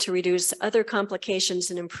goal is to reduce other complications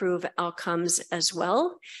and improve outcomes as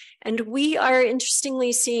well. And we are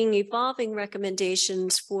interestingly seeing evolving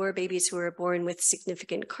recommendations for babies who are born with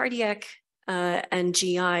significant cardiac and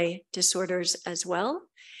GI disorders as well.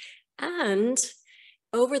 And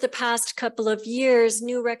over the past couple of years,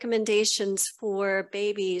 new recommendations for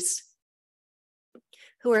babies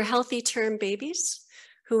who are healthy term babies,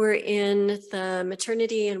 who are in the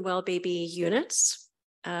maternity and well baby units,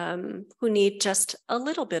 who need just a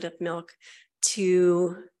little bit of milk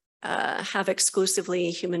to have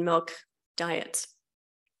exclusively human milk diets.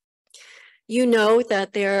 You know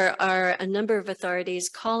that there are a number of authorities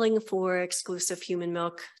calling for exclusive human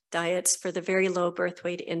milk diets for the very low birth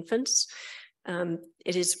weight infants.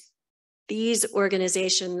 These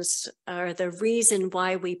organizations are the reason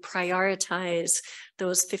why we prioritize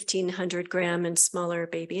those 1,500 gram and smaller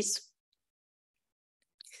babies.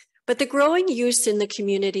 But the growing use in the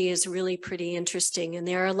community is really pretty interesting, and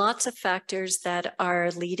there are lots of factors that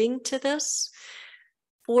are leading to this.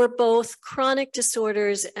 For both chronic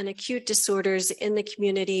disorders and acute disorders in the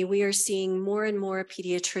community, we are seeing more and more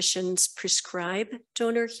pediatricians prescribe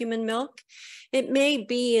donor human milk. It may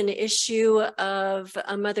be an issue of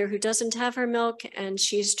a mother who doesn't have her milk and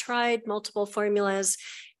she's tried multiple formulas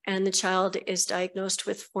and the child is diagnosed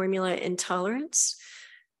with formula intolerance.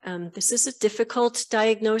 This is a difficult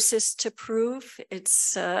diagnosis to prove.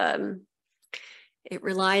 It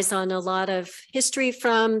relies on a lot of history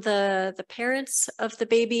from the parents of the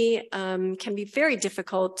baby, can be very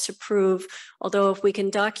difficult to prove. Although if we can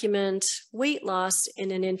document weight loss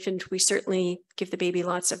in an infant, we certainly give the baby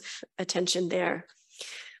lots of attention there.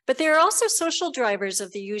 But there are also social drivers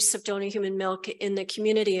of the use of donor human milk in the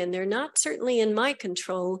community, and they're not certainly in my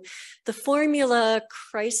control. The formula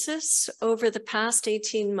crisis over the past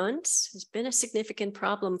 18 months has been a significant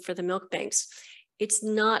problem for the milk banks. It's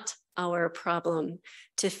not our problem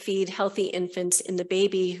to feed healthy infants in the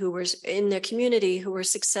community who were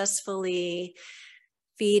successfully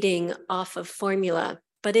feeding off of formula.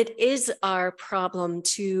 But it is our problem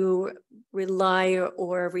to rely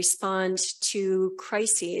or respond to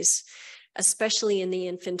crises, especially in the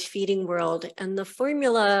infant feeding world. And the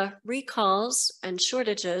formula recalls and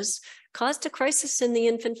shortages caused a crisis in the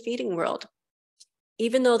infant feeding world.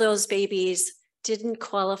 Even though those babies didn't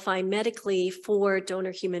qualify medically for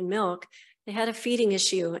donor human milk, they had a feeding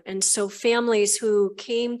issue. And so families who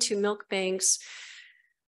came to milk banks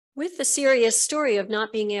with the serious story of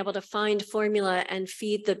not being able to find formula and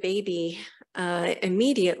feed the baby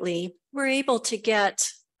immediately were able to get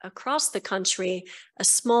across the country a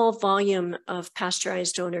small volume of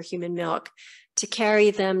pasteurized donor human milk to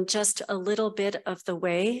carry them just a little bit of the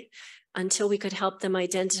way until we could help them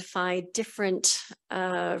identify different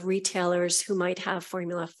retailers who might have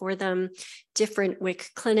formula for them, different WIC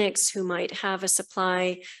clinics who might have a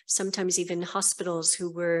supply, sometimes even hospitals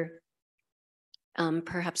who were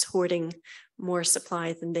perhaps hoarding more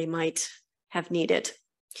supply than they might have needed.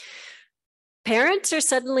 Parents are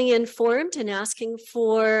suddenly informed and asking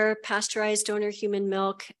for pasteurized donor human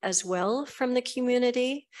milk as well from the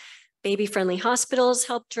community. Baby-friendly hospitals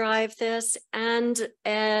help drive this, and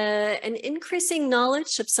an increasing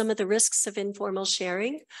knowledge of some of the risks of informal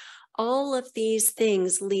sharing. All of these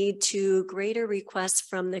things lead to greater requests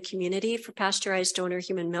from the community for pasteurized donor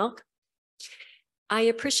human milk. I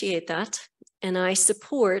appreciate that, and I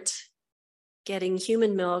support getting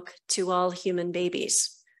human milk to all human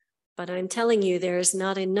babies. But I'm telling you, there is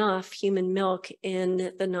not enough human milk in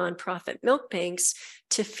the nonprofit milk banks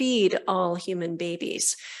to feed all human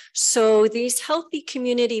babies. So these healthy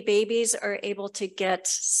community babies are able to get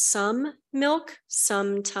some milk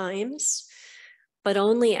sometimes, but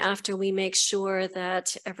only after we make sure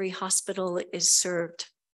that every hospital is served.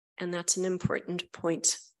 And that's an important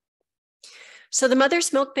point. So the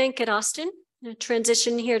Mother's Milk Bank at Austin,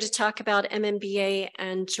 transition here to talk about MMBA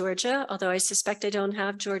and Georgia, although I suspect I don't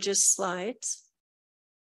have Georgia's slides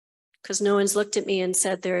because no one's looked at me and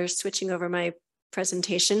said they're switching over my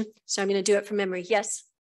presentation. So I'm going to do it from memory. Yes.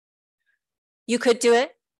 You could do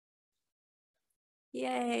it.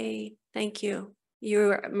 Yay. Thank you.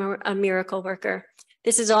 You're a miracle worker.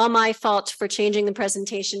 This is all my fault for changing the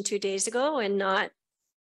presentation 2 days ago and not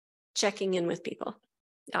checking in with people.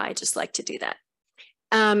 I just like to do that.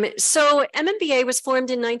 So MMBA was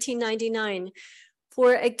formed in 1999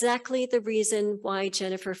 for exactly the reason why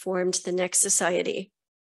Jennifer formed the Next Society.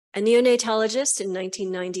 A neonatologist in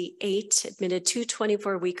 1998 admitted 2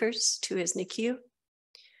 24-weekers to his NICU.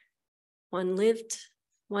 One lived,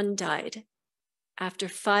 one died. After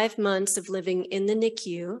 5 months of living in the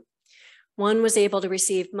NICU, one was able to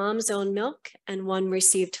receive mom's own milk and one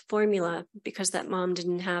received formula because that mom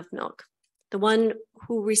didn't have milk. The one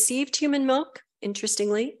who received human milk,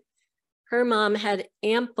 interestingly, her mom had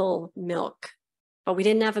ample milk, but we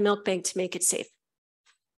didn't have a milk bank to make it safe.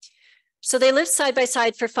 So they lived side by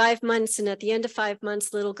side for 5 months, and at the end of 5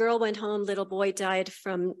 months, little girl went home, little boy died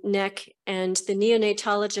from NEC, and the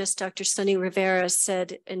neonatologist, Dr. Sunny Rivera,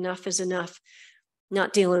 said, enough is enough,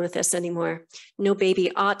 not dealing with this anymore. No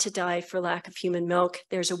baby ought to die for lack of human milk.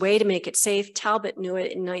 There's a way to make it safe. Talbot knew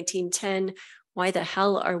it in 1910. Why the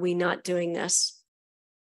hell are we not doing this?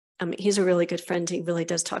 He's a really good friend. He really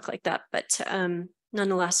does talk like that, but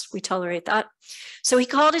nonetheless, we tolerate that. So he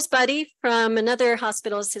called his buddy from another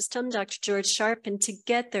hospital system, Dr. George Sharp, and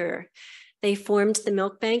together they formed the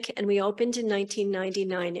milk bank, and we opened in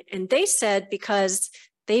 1999. And they said, because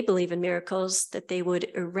they believe in miracles, that they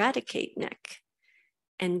would eradicate NEC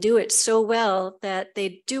and do it so well that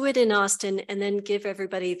they'd do it in Austin and then give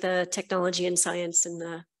everybody the technology and science and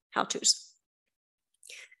the how-tos.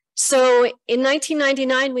 So in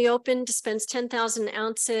 1999, we opened, dispensed 10,000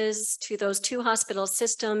 ounces to those 2 hospital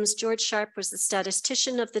systems. George Sharp was the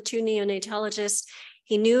statistician of the 2 neonatologists.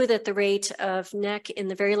 He knew that the rate of NEC in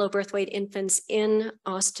the very low birth weight infants in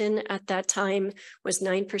Austin at that time was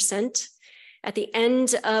 9%. At the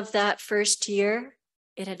end of that first year,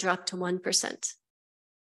 it had dropped to 1%.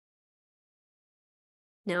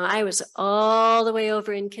 Now, I was all the way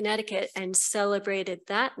over in Connecticut and celebrated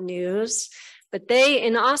that news, but they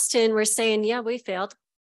in Austin were saying, yeah, we failed.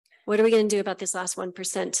 What are we going to do about this last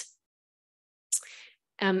 1%?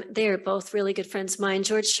 They are both really good friends of mine.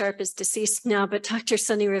 George Sharp is deceased now, but Dr.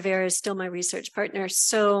 Sunny Rivera is still my research partner.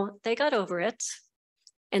 So they got over it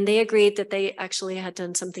and they agreed that they actually had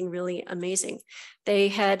done something really amazing. They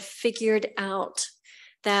had figured out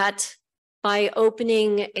that by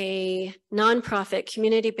opening a nonprofit,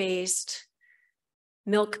 community-based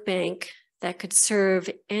milk bank that could serve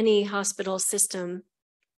any hospital system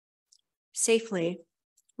safely,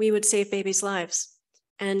 we would save babies' lives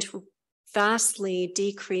and vastly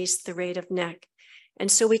decrease the rate of NEC. And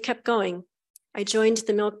so we kept going. I joined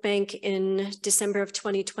the milk bank in December of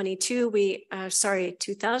 2022.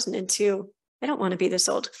 2002. I don't want to be this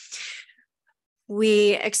old.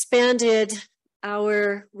 We expanded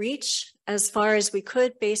our reach as far as we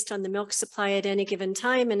could based on the milk supply at any given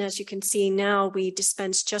time. And as you can see now, we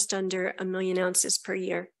dispense just under 1 million ounces per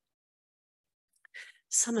year.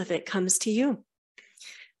 Some of it comes to you.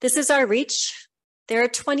 This is our reach. There are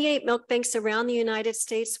 28 milk banks around the United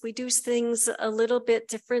States. We do things a little bit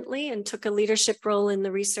differently and took a leadership role in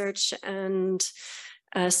the research and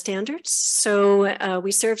standards. So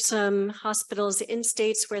we serve some hospitals in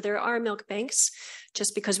states where there are milk banks,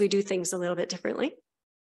 just because we do things a little bit differently.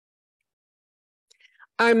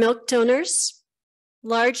 Our milk donors,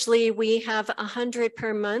 largely we have 100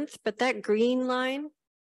 per month, but that green line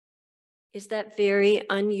is that very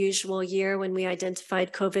unusual year when we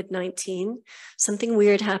identified COVID-19. Something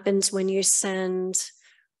weird happens when you send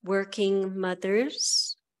working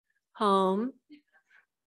mothers home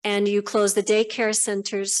and you close the daycare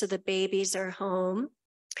centers so the babies are home.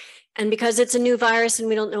 And because it's a new virus and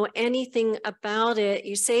we don't know anything about it,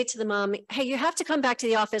 you say to the mom, hey, you have to come back to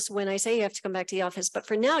the office when I say you have to come back to the office, but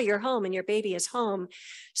for now you're home and your baby is home.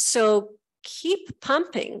 So keep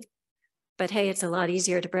pumping. But hey, it's a lot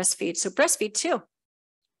easier to breastfeed. So breastfeed too.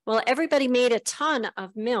 Well, everybody made a ton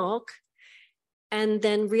of milk and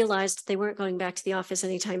then realized they weren't going back to the office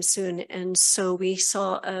anytime soon. And so we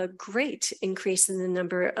saw a great increase in the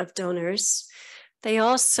number of donors. They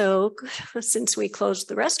also, since we closed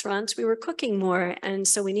the restaurants, we were cooking more. And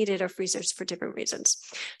so we needed our freezers for different reasons.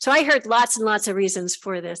 So I heard lots and lots of reasons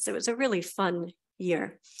for this. It was a really fun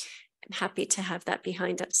year. I'm happy to have that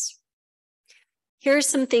behind us. Here are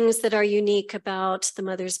some things that are unique about the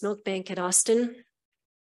Mother's Milk Bank at Austin.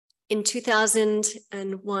 In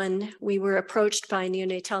 2001, we were approached by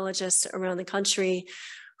neonatologists around the country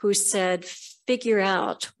who said, figure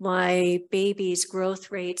out why babies'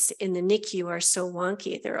 growth rates in the NICU are so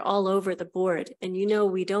wonky. They're all over the board. And you know,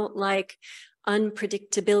 we don't like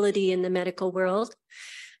unpredictability in the medical world.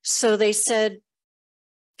 So they said,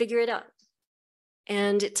 figure it out.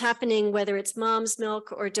 And it's happening whether it's mom's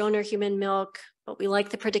milk or donor human milk, but we like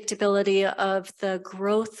the predictability of the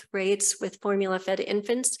growth rates with formula-fed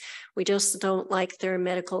infants. We just don't like their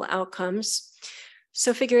medical outcomes.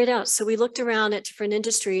 So figure it out. So we looked around at different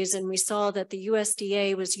industries and we saw that the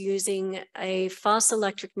USDA was using a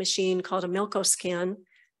phosphoelectric machine called a Milkoscan,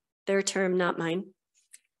 their term, not mine,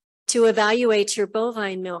 to evaluate your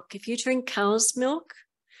bovine milk. If you drink cow's milk,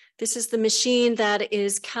 this is the machine that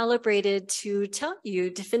is calibrated to tell you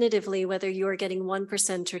definitively whether you are getting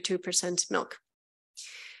 1% or 2% milk.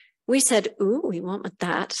 We said, ooh, we want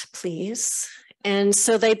that, please. And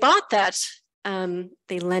so they bought that.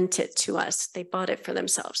 They lent it to us. They bought it for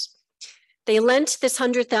themselves. They lent this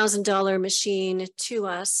 $100,000 machine to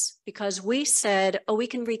us because we said, oh, we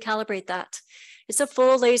can recalibrate that. It's a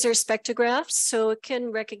full laser spectrograph, so it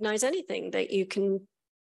can recognize anything that you can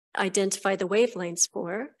identify the wavelengths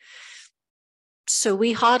for. So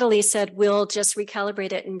we haughtily said, we'll just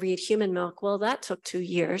recalibrate it and read human milk. Well, that took 2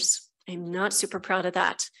 years. I'm not super proud of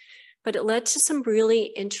that, but it led to some really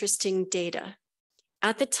interesting data.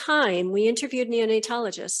 At the time, we interviewed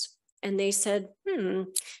neonatologists and they said,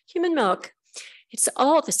 human milk, it's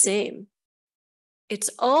all the same. It's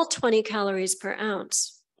all 20 calories per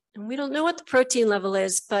ounce. And we don't know what the protein level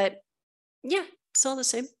is, but yeah, it's all the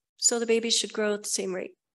same. So the babies should grow at the same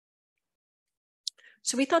rate.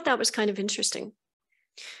 So we thought that was kind of interesting.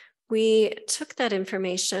 We took that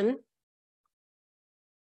information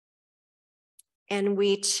and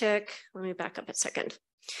we took, let me back up a second.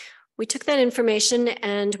 We took that information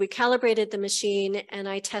and we calibrated the machine, and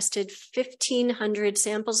I tested 1,500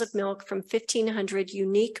 samples of milk from 1,500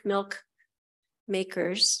 unique milk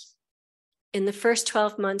makers in the first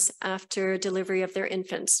 12 months after delivery of their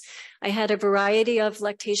infants. I had a variety of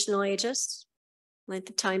lactational ages, length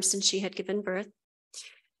of time since she had given birth.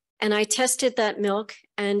 And I tested that milk,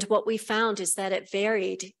 and what we found is that it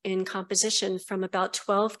varied in composition from about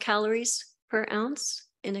 12 calories per ounce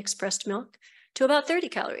in expressed milk to about 30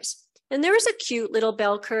 calories. And there was a cute little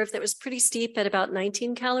bell curve that was pretty steep at about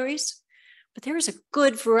 19 calories, but there was a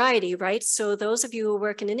good variety, right? So those of you who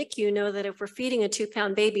work in a NICU know that if we're feeding a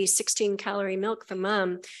 2-pound baby 16-calorie milk from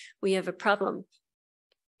mom, we have a problem.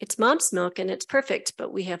 It's mom's milk and it's perfect,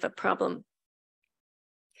 but we have a problem.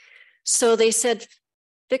 So they said,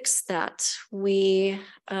 fix that. We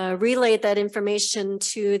relayed that information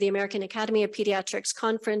to the American Academy of Pediatrics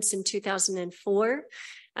conference in 2004.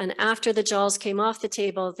 And after the JAWS came off the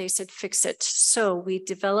table, they said, fix it. So we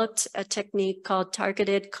developed a technique called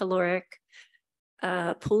targeted caloric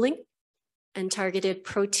pooling and targeted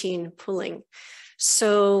protein pooling.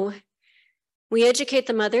 So we educate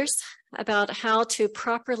the mothers about how to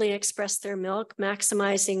properly express their milk,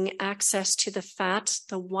 maximizing access to the fat,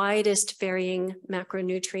 the widest varying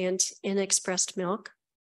macronutrient in expressed milk,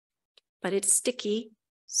 but it's sticky,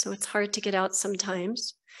 so it's hard to get out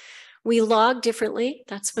sometimes. We log differently.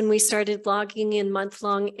 That's when we started logging in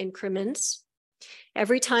month-long increments.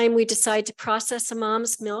 Every time we decide to process a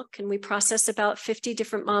mom's milk, and we process about 50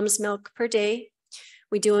 different mom's milk per day,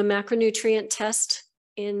 we do a macronutrient test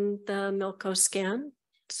in the Milko scan.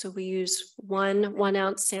 So we use one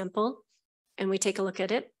 1-ounce sample and we take a look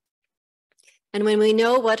at it. And when we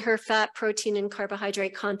know what her fat, protein, and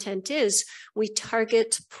carbohydrate content is, we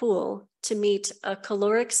target pool to meet a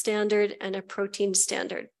caloric standard and a protein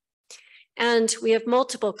standard. And we have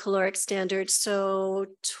multiple caloric standards. So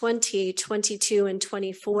 20, 22, and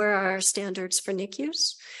 24 are our standards for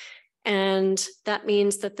NICUs. And that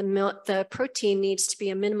means that the protein needs to be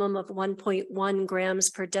a minimum of 1.1 grams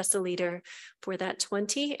per deciliter for that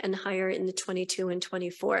 20 and higher in the 22 and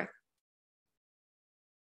 24.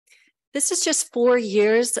 This is just 4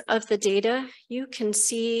 years of the data. You can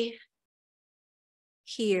see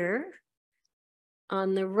here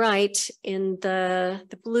on the right in the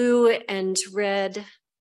blue and red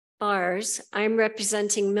bars, I'm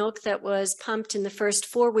representing milk that was pumped in the first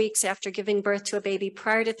 4 weeks after giving birth to a baby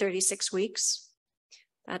prior to 36 weeks.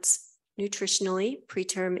 That's nutritionally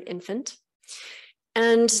preterm infant.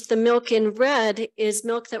 And the milk in red is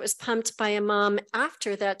milk that was pumped by a mom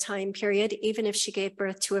after that time period, even if she gave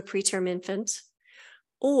birth to a preterm infant,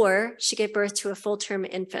 or she gave birth to a full-term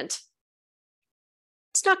infant.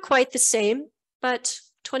 It's not quite the same, but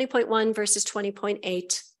 20.1 versus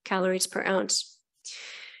 20.8 calories per ounce.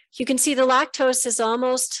 You can see the lactose is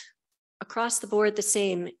almost across the board the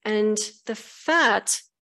same, and the fat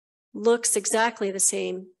looks exactly the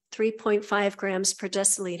same, 3.5 grams per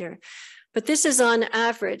deciliter. But this is on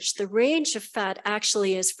average. The range of fat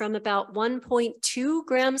actually is from about 1.2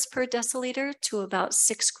 grams per deciliter to about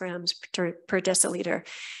 6 grams per deciliter.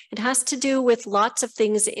 It has to do with lots of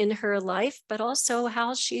things in her life, but also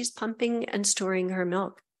how she's pumping and storing her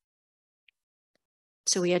milk.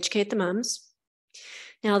 So we educate the moms.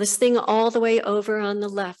 Now, this thing all the way over on the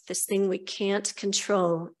left, this thing we can't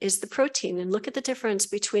control, is the protein. And look at the difference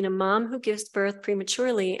between a mom who gives birth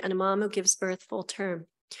prematurely and a mom who gives birth full term.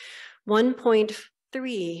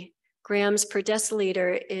 1.3 grams per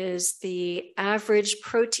deciliter is the average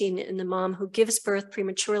protein in the mom who gives birth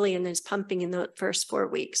prematurely and is pumping in the first 4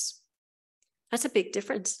 weeks. That's a big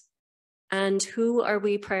difference. And who are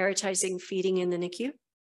we prioritizing feeding in the NICU?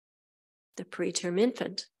 The preterm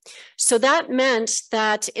infant. So that meant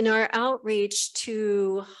that in our outreach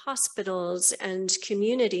to hospitals and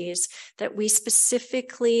communities, that we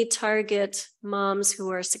specifically target moms who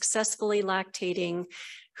are successfully lactating,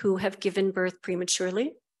 who have given birth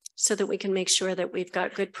prematurely, so that we can make sure that we've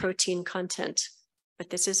got good protein content. But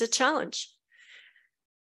this is a challenge.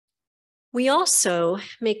 We also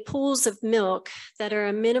make pools of milk that are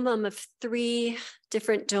a minimum of 3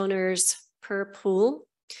 different donors per pool.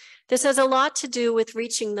 This has a lot to do with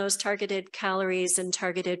reaching those targeted calories and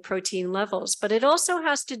targeted protein levels, but it also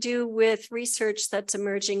has to do with research that's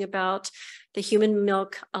emerging about the human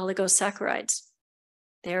milk oligosaccharides.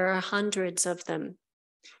 There are hundreds of them.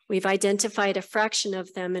 We've identified a fraction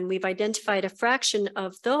of them, and we've identified a fraction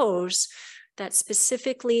of those that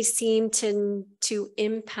specifically seem to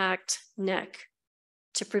impact NEC,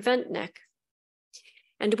 to prevent NEC.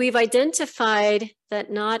 And we've identified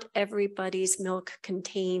that not everybody's milk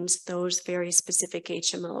contains those very specific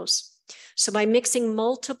HMOs. So by mixing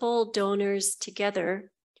multiple donors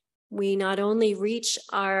together, we not only reach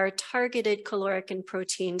our targeted caloric and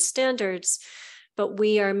protein standards, but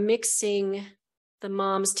we are mixing the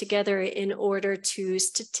moms together in order to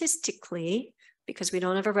statistically, because we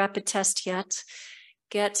don't have a rapid test yet,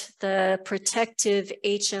 get the protective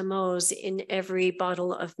HMOs in every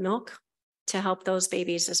bottle of milk to help those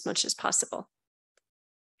babies as much as possible.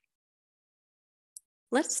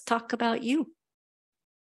 Let's talk about you.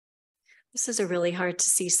 This is a really hard to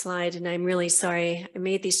see slide, and I'm really sorry. I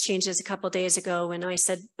made these changes a couple days ago and I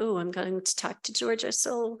said, oh, I'm going to talk to Georgia,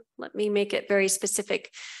 so let me make it very specific.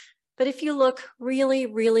 But if you look really,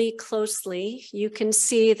 really closely, you can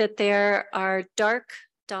see that there are dark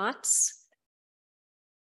dots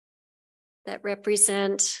that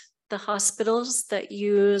represent the hospitals that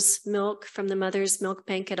use milk from the Mother's Milk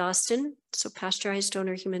Bank at Austin, so pasteurized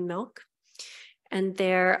donor human milk. And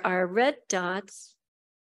there are red dots,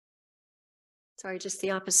 sorry, just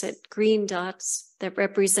the opposite, green dots that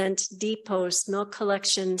represent depots, milk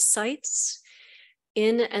collection sites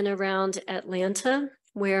in and around Atlanta,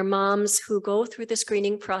 where moms who go through the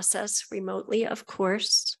screening process remotely, of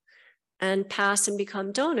course, and pass and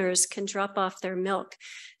become donors can drop off their milk.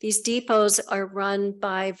 These depots are run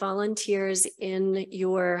by volunteers in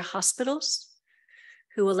your hospitals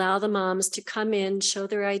who allow the moms to come in, show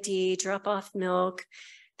their ID, drop off milk.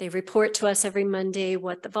 They report to us every Monday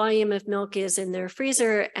what the volume of milk is in their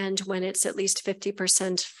freezer, and when it's at least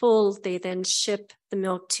 50% full, they then ship the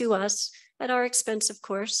milk to us at our expense, of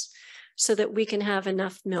course, so that we can have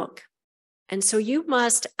enough milk. And so you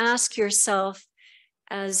must ask yourself,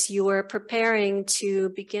 as you're preparing to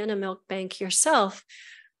begin a milk bank yourself,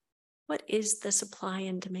 what is the supply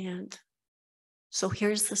and demand? So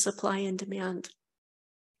here's the supply and demand.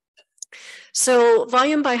 So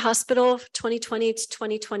volume by hospital, 2020 to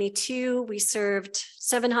 2022, we served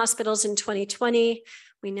 7 hospitals in 2020.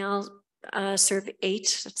 We now serve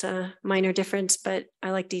 8. That's a minor difference, but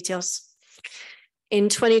I like details. In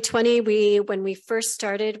 2020, when we first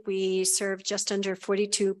started, we served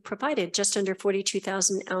provided just under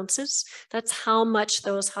 42,000 ounces. That's how much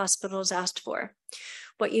those hospitals asked for.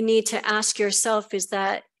 What you need to ask yourself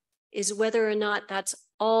is whether or not that's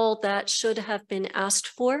all that should have been asked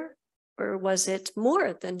for, or was it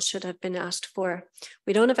more than should have been asked for?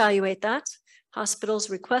 We don't evaluate that. Hospitals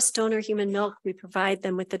request donor human milk. We provide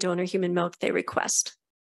them with the donor human milk they request.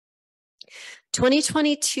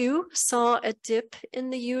 2022 saw a dip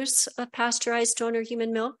in the use of pasteurized donor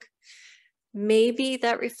human milk. Maybe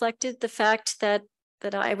that reflected the fact that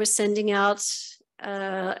I was sending out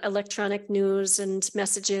electronic news and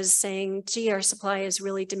messages saying, gee, our supply is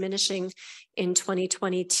really diminishing in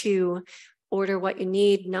 2022. Order what you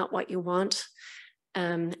need, not what you want.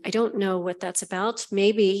 I don't know what that's about.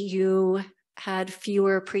 Maybe you had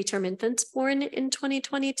fewer preterm infants born in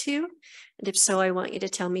 2022. And if so, I want you to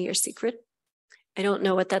tell me your secret. I don't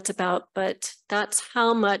know what that's about, but that's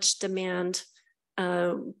how much demand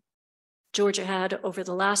Georgia had over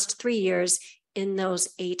the last 3 years in those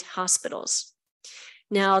 8 hospitals.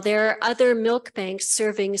 Now, there are other milk banks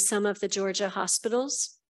serving some of the Georgia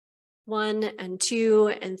hospitals, 1 and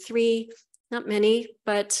 2 and 3, not many,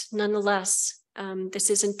 but nonetheless, this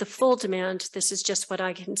isn't the full demand. This is just what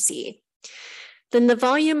I can see. Then the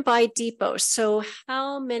volume by depot. So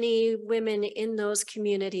how many women in those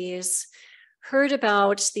communities heard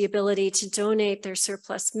about the ability to donate their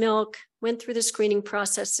surplus milk, went through the screening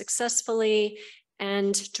process successfully,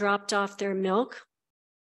 and dropped off their milk?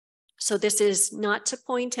 So this is not to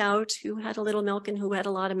point out who had a little milk and who had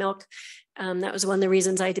a lot of milk. That was one of the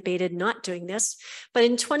reasons I debated not doing this. But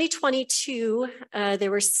in 2022,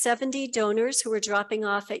 there were 70 donors who were dropping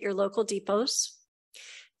off at your local depots.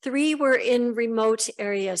 3 were in remote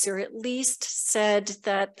areas, or at least said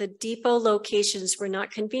that the depot locations were not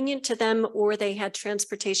convenient to them, or they had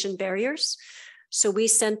transportation barriers. So we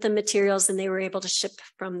sent them materials and they were able to ship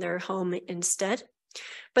from their home instead.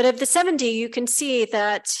 But of the 70, you can see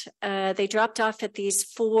that they dropped off at these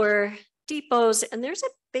 4 depots, and there's a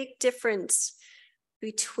big difference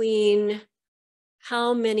between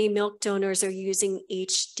how many milk donors are using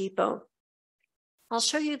each depot. I'll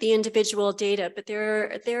show you the individual data, but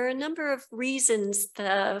there are a number of reasons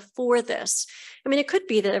for this. I mean, it could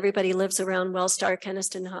be that everybody lives around Wellstar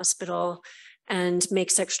Keniston Hospital and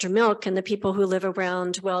makes extra milk, and the people who live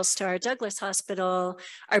around Wellstar Douglas Hospital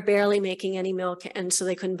are barely making any milk, and so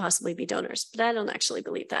they couldn't possibly be donors. But I don't actually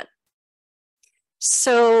believe that.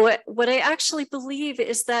 So what I actually believe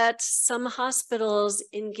is that some hospitals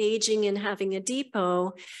engaging in having a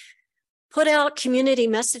depot put out community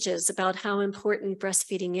messages about how important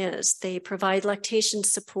breastfeeding is. They provide lactation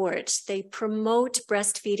support. They promote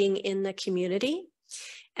breastfeeding in the community.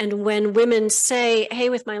 And when women say, hey,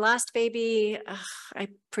 with my last baby, I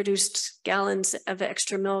produced gallons of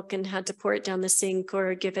extra milk and had to pour it down the sink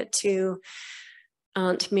or give it to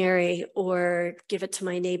Aunt Mary or give it to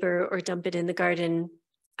my neighbor or dump it in the garden,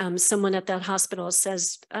 someone at that hospital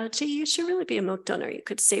says, gee, you should really be a milk donor. You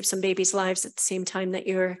could save some babies' lives at the same time that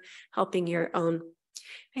you're helping your own.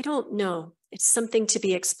 I don't know. It's something to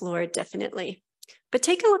be explored, definitely. But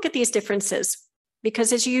take a look at these differences,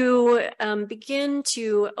 because as you begin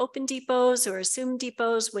to open depots or assume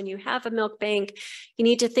depots, when you have a milk bank, you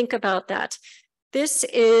need to think about that. This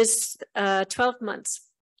is 12 months,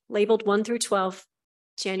 labeled 1 through 12,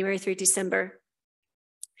 January through December.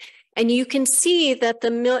 And you can see that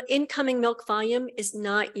the incoming milk volume is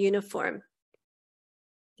not uniform.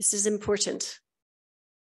 This is important.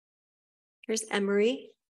 Here's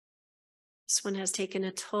Emery. This one has taken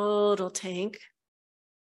a total tank.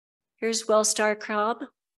 Here's Wellstar Crab.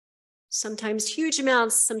 Sometimes huge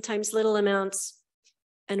amounts, sometimes little amounts.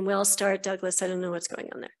 And Wellstar Douglas, I don't know what's going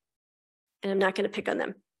on there. And I'm not going to pick on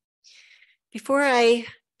them. Before I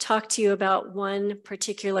talk to you about one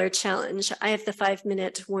particular challenge, I have the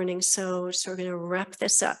 5-minute warning, so we're going to wrap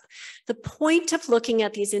this up. The point of looking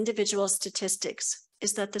at these individual statistics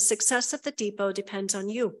is that the success of the depot depends on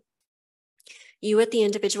you. You at the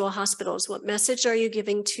individual hospitals. What message are you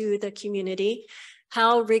giving to the community?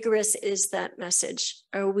 How rigorous is that message?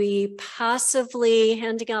 Are we passively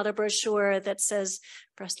handing out a brochure that says,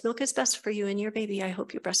 breast milk is best for you and your baby, I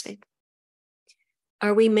hope you breastfeed?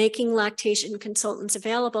 Are we making lactation consultants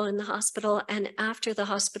available in the hospital and after the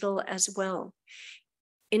hospital as well?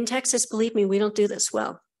 In Texas, believe me, we don't do this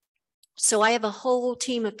well. So I have a whole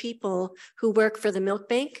team of people who work for the milk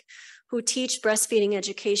bank, who teach breastfeeding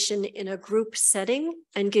education in a group setting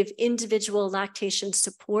and give individual lactation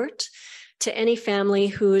support to any family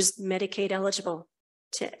who's Medicaid eligible,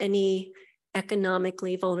 to any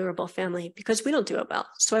economically vulnerable family, because we don't do it well.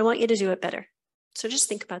 So I want you to do it better. So just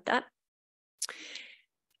think about that.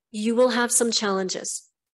 You will have some challenges.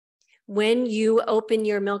 When you open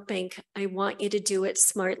your milk bank, I want you to do it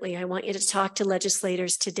smartly. I want you to talk to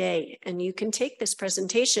legislators today, and you can take this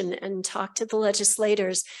presentation and talk to the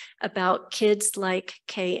legislators about kids like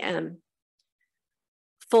KM.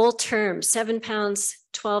 Full term, 7 pounds,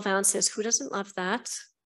 12 ounces. Who doesn't love that?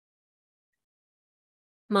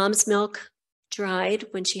 Mom's milk dried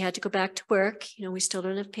when she had to go back to work. You know, we still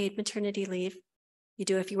don't have paid maternity leave. You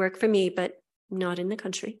do if you work for me, but not in the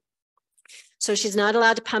country. So she's not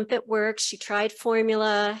allowed to pump at work. She tried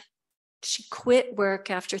formula. She quit work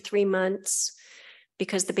after 3 months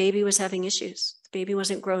because the baby was having issues. The baby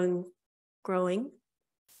wasn't growing.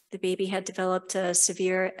 The baby had developed a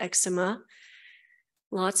severe eczema,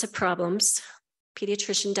 lots of problems.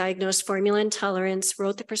 Pediatrician diagnosed formula intolerance,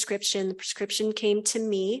 wrote the prescription. The prescription came to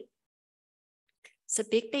me. It's a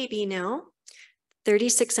big baby now,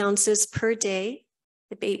 36 ounces per day.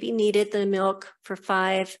 The baby needed the milk for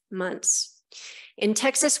 5 months. In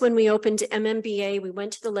Texas, when we opened MMBA, we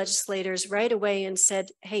went to the legislators right away and said,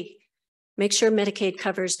 hey, make sure Medicaid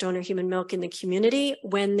covers donor human milk in the community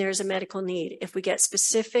when there's a medical need. If we get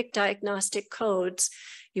specific diagnostic codes,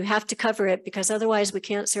 you have to cover it because otherwise we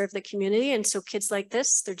can't serve the community. And so kids like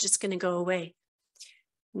this, they're just going to go away.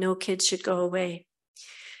 No kids should go away.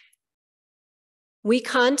 We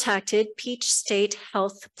contacted Peach State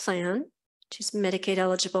Health Plan. She's a Medicaid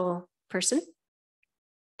eligible person.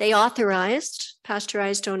 They authorized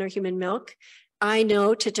pasteurized donor human milk. I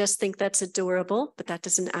know to just think that's adorable, but that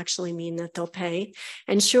doesn't actually mean that they'll pay.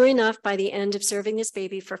 And sure enough, by the end of serving this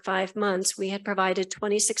baby for 5 months, we had provided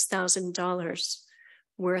 $26,000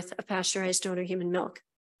 worth of pasteurized donor human milk.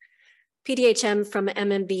 PDHM from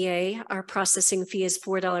MMBA, our processing fee is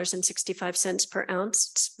 $4.65 per ounce.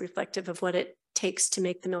 It's reflective of what it takes to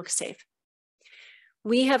make the milk safe.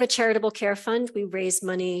 We have a charitable care fund. We raise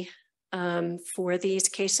money for these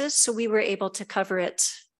cases, so we were able to cover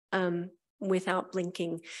it without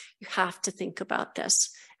blinking. You have to think about this.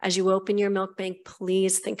 As you open your milk bank,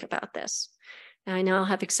 please think about this. And I now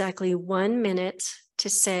have exactly 1 minute to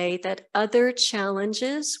say that other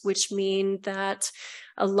challenges, which mean that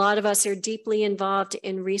a lot of us are deeply involved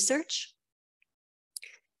in research,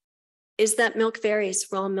 is that milk varies.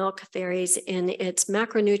 Raw milk varies in its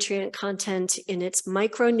macronutrient content, in its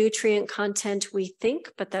micronutrient content, we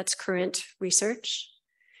think, but that's current research.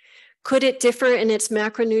 Could it differ in its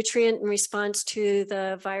macronutrient in response to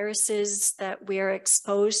the viruses that we are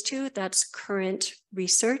exposed to? That's current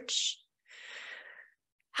research.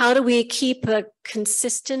 How do we keep a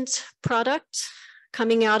consistent product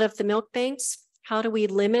coming out of the milk banks? How do we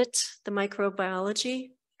limit the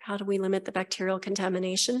microbiology? How do we limit the bacterial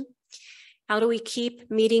contamination? How do we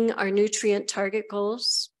keep meeting our nutrient target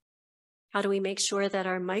goals? How do we make sure that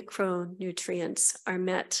our micronutrients are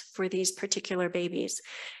met for these particular babies?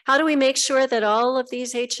 How do we make sure that all of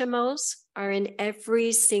these HMOs are in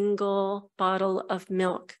every single bottle of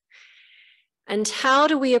milk? And how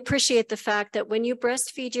do we appreciate the fact that when you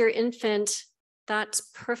breastfeed your infant, that's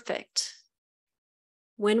perfect?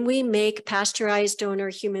 When we make pasteurized donor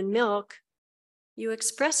human milk, you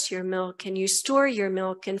express your milk and you store your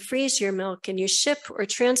milk and freeze your milk and you ship or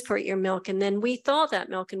transport your milk. And then we thaw that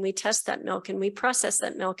milk and we test that milk and we process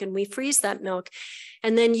that milk and we freeze that milk.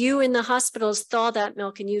 And then you in the hospitals thaw that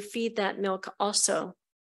milk and you feed that milk also.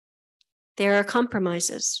 There are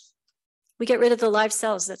compromises. We get rid of the live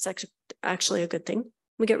cells. That's actually a good thing.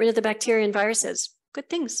 We get rid of the bacteria and viruses. Good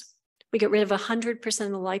things. We get rid of 100%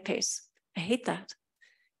 of the lipase. I hate that.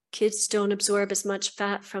 Kids don't absorb as much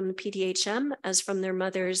fat from the PDHM as from their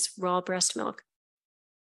mother's raw breast milk.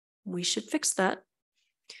 We should fix that.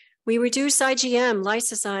 We reduce IgM,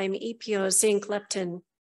 lysozyme, EPO, zinc, leptin.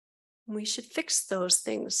 We should fix those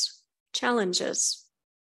things. Challenges.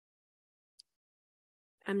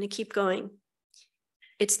 I'm going to keep going.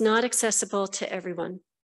 It's not accessible to everyone.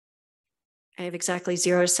 I have exactly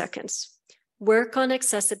 0 seconds. Work on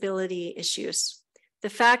accessibility issues. The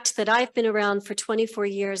fact that I've been around for 24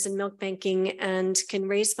 years in milk banking and can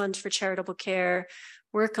raise funds for charitable care,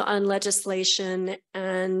 work on legislation,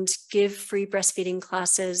 and give free breastfeeding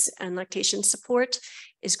classes and lactation support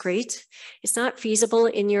is great. It's not feasible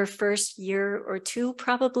in your first year or two,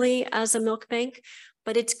 probably, as a milk bank,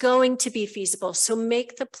 but it's going to be feasible. So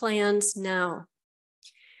make the plans now.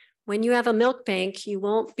 When you have a milk bank, you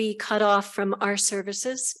won't be cut off from our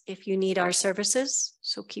services if you need our services.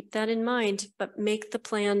 So keep that in mind, but make the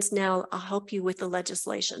plans now. I'll help you with the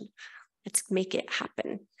legislation. Let's make it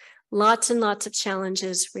happen. Lots and lots of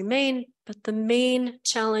challenges remain, but the main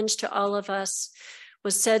challenge to all of us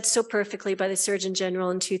was said so perfectly by the Surgeon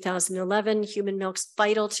General in 2011. Human milk's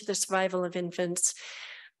vital to the survival of infants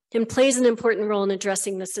and plays an important role in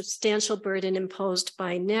addressing the substantial burden imposed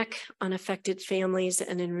by NEC on affected families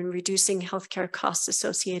and in reducing healthcare costs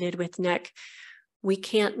associated with NEC. We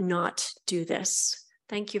can't not do this.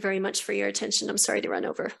 Thank you very much for your attention. I'm sorry to run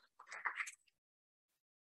over.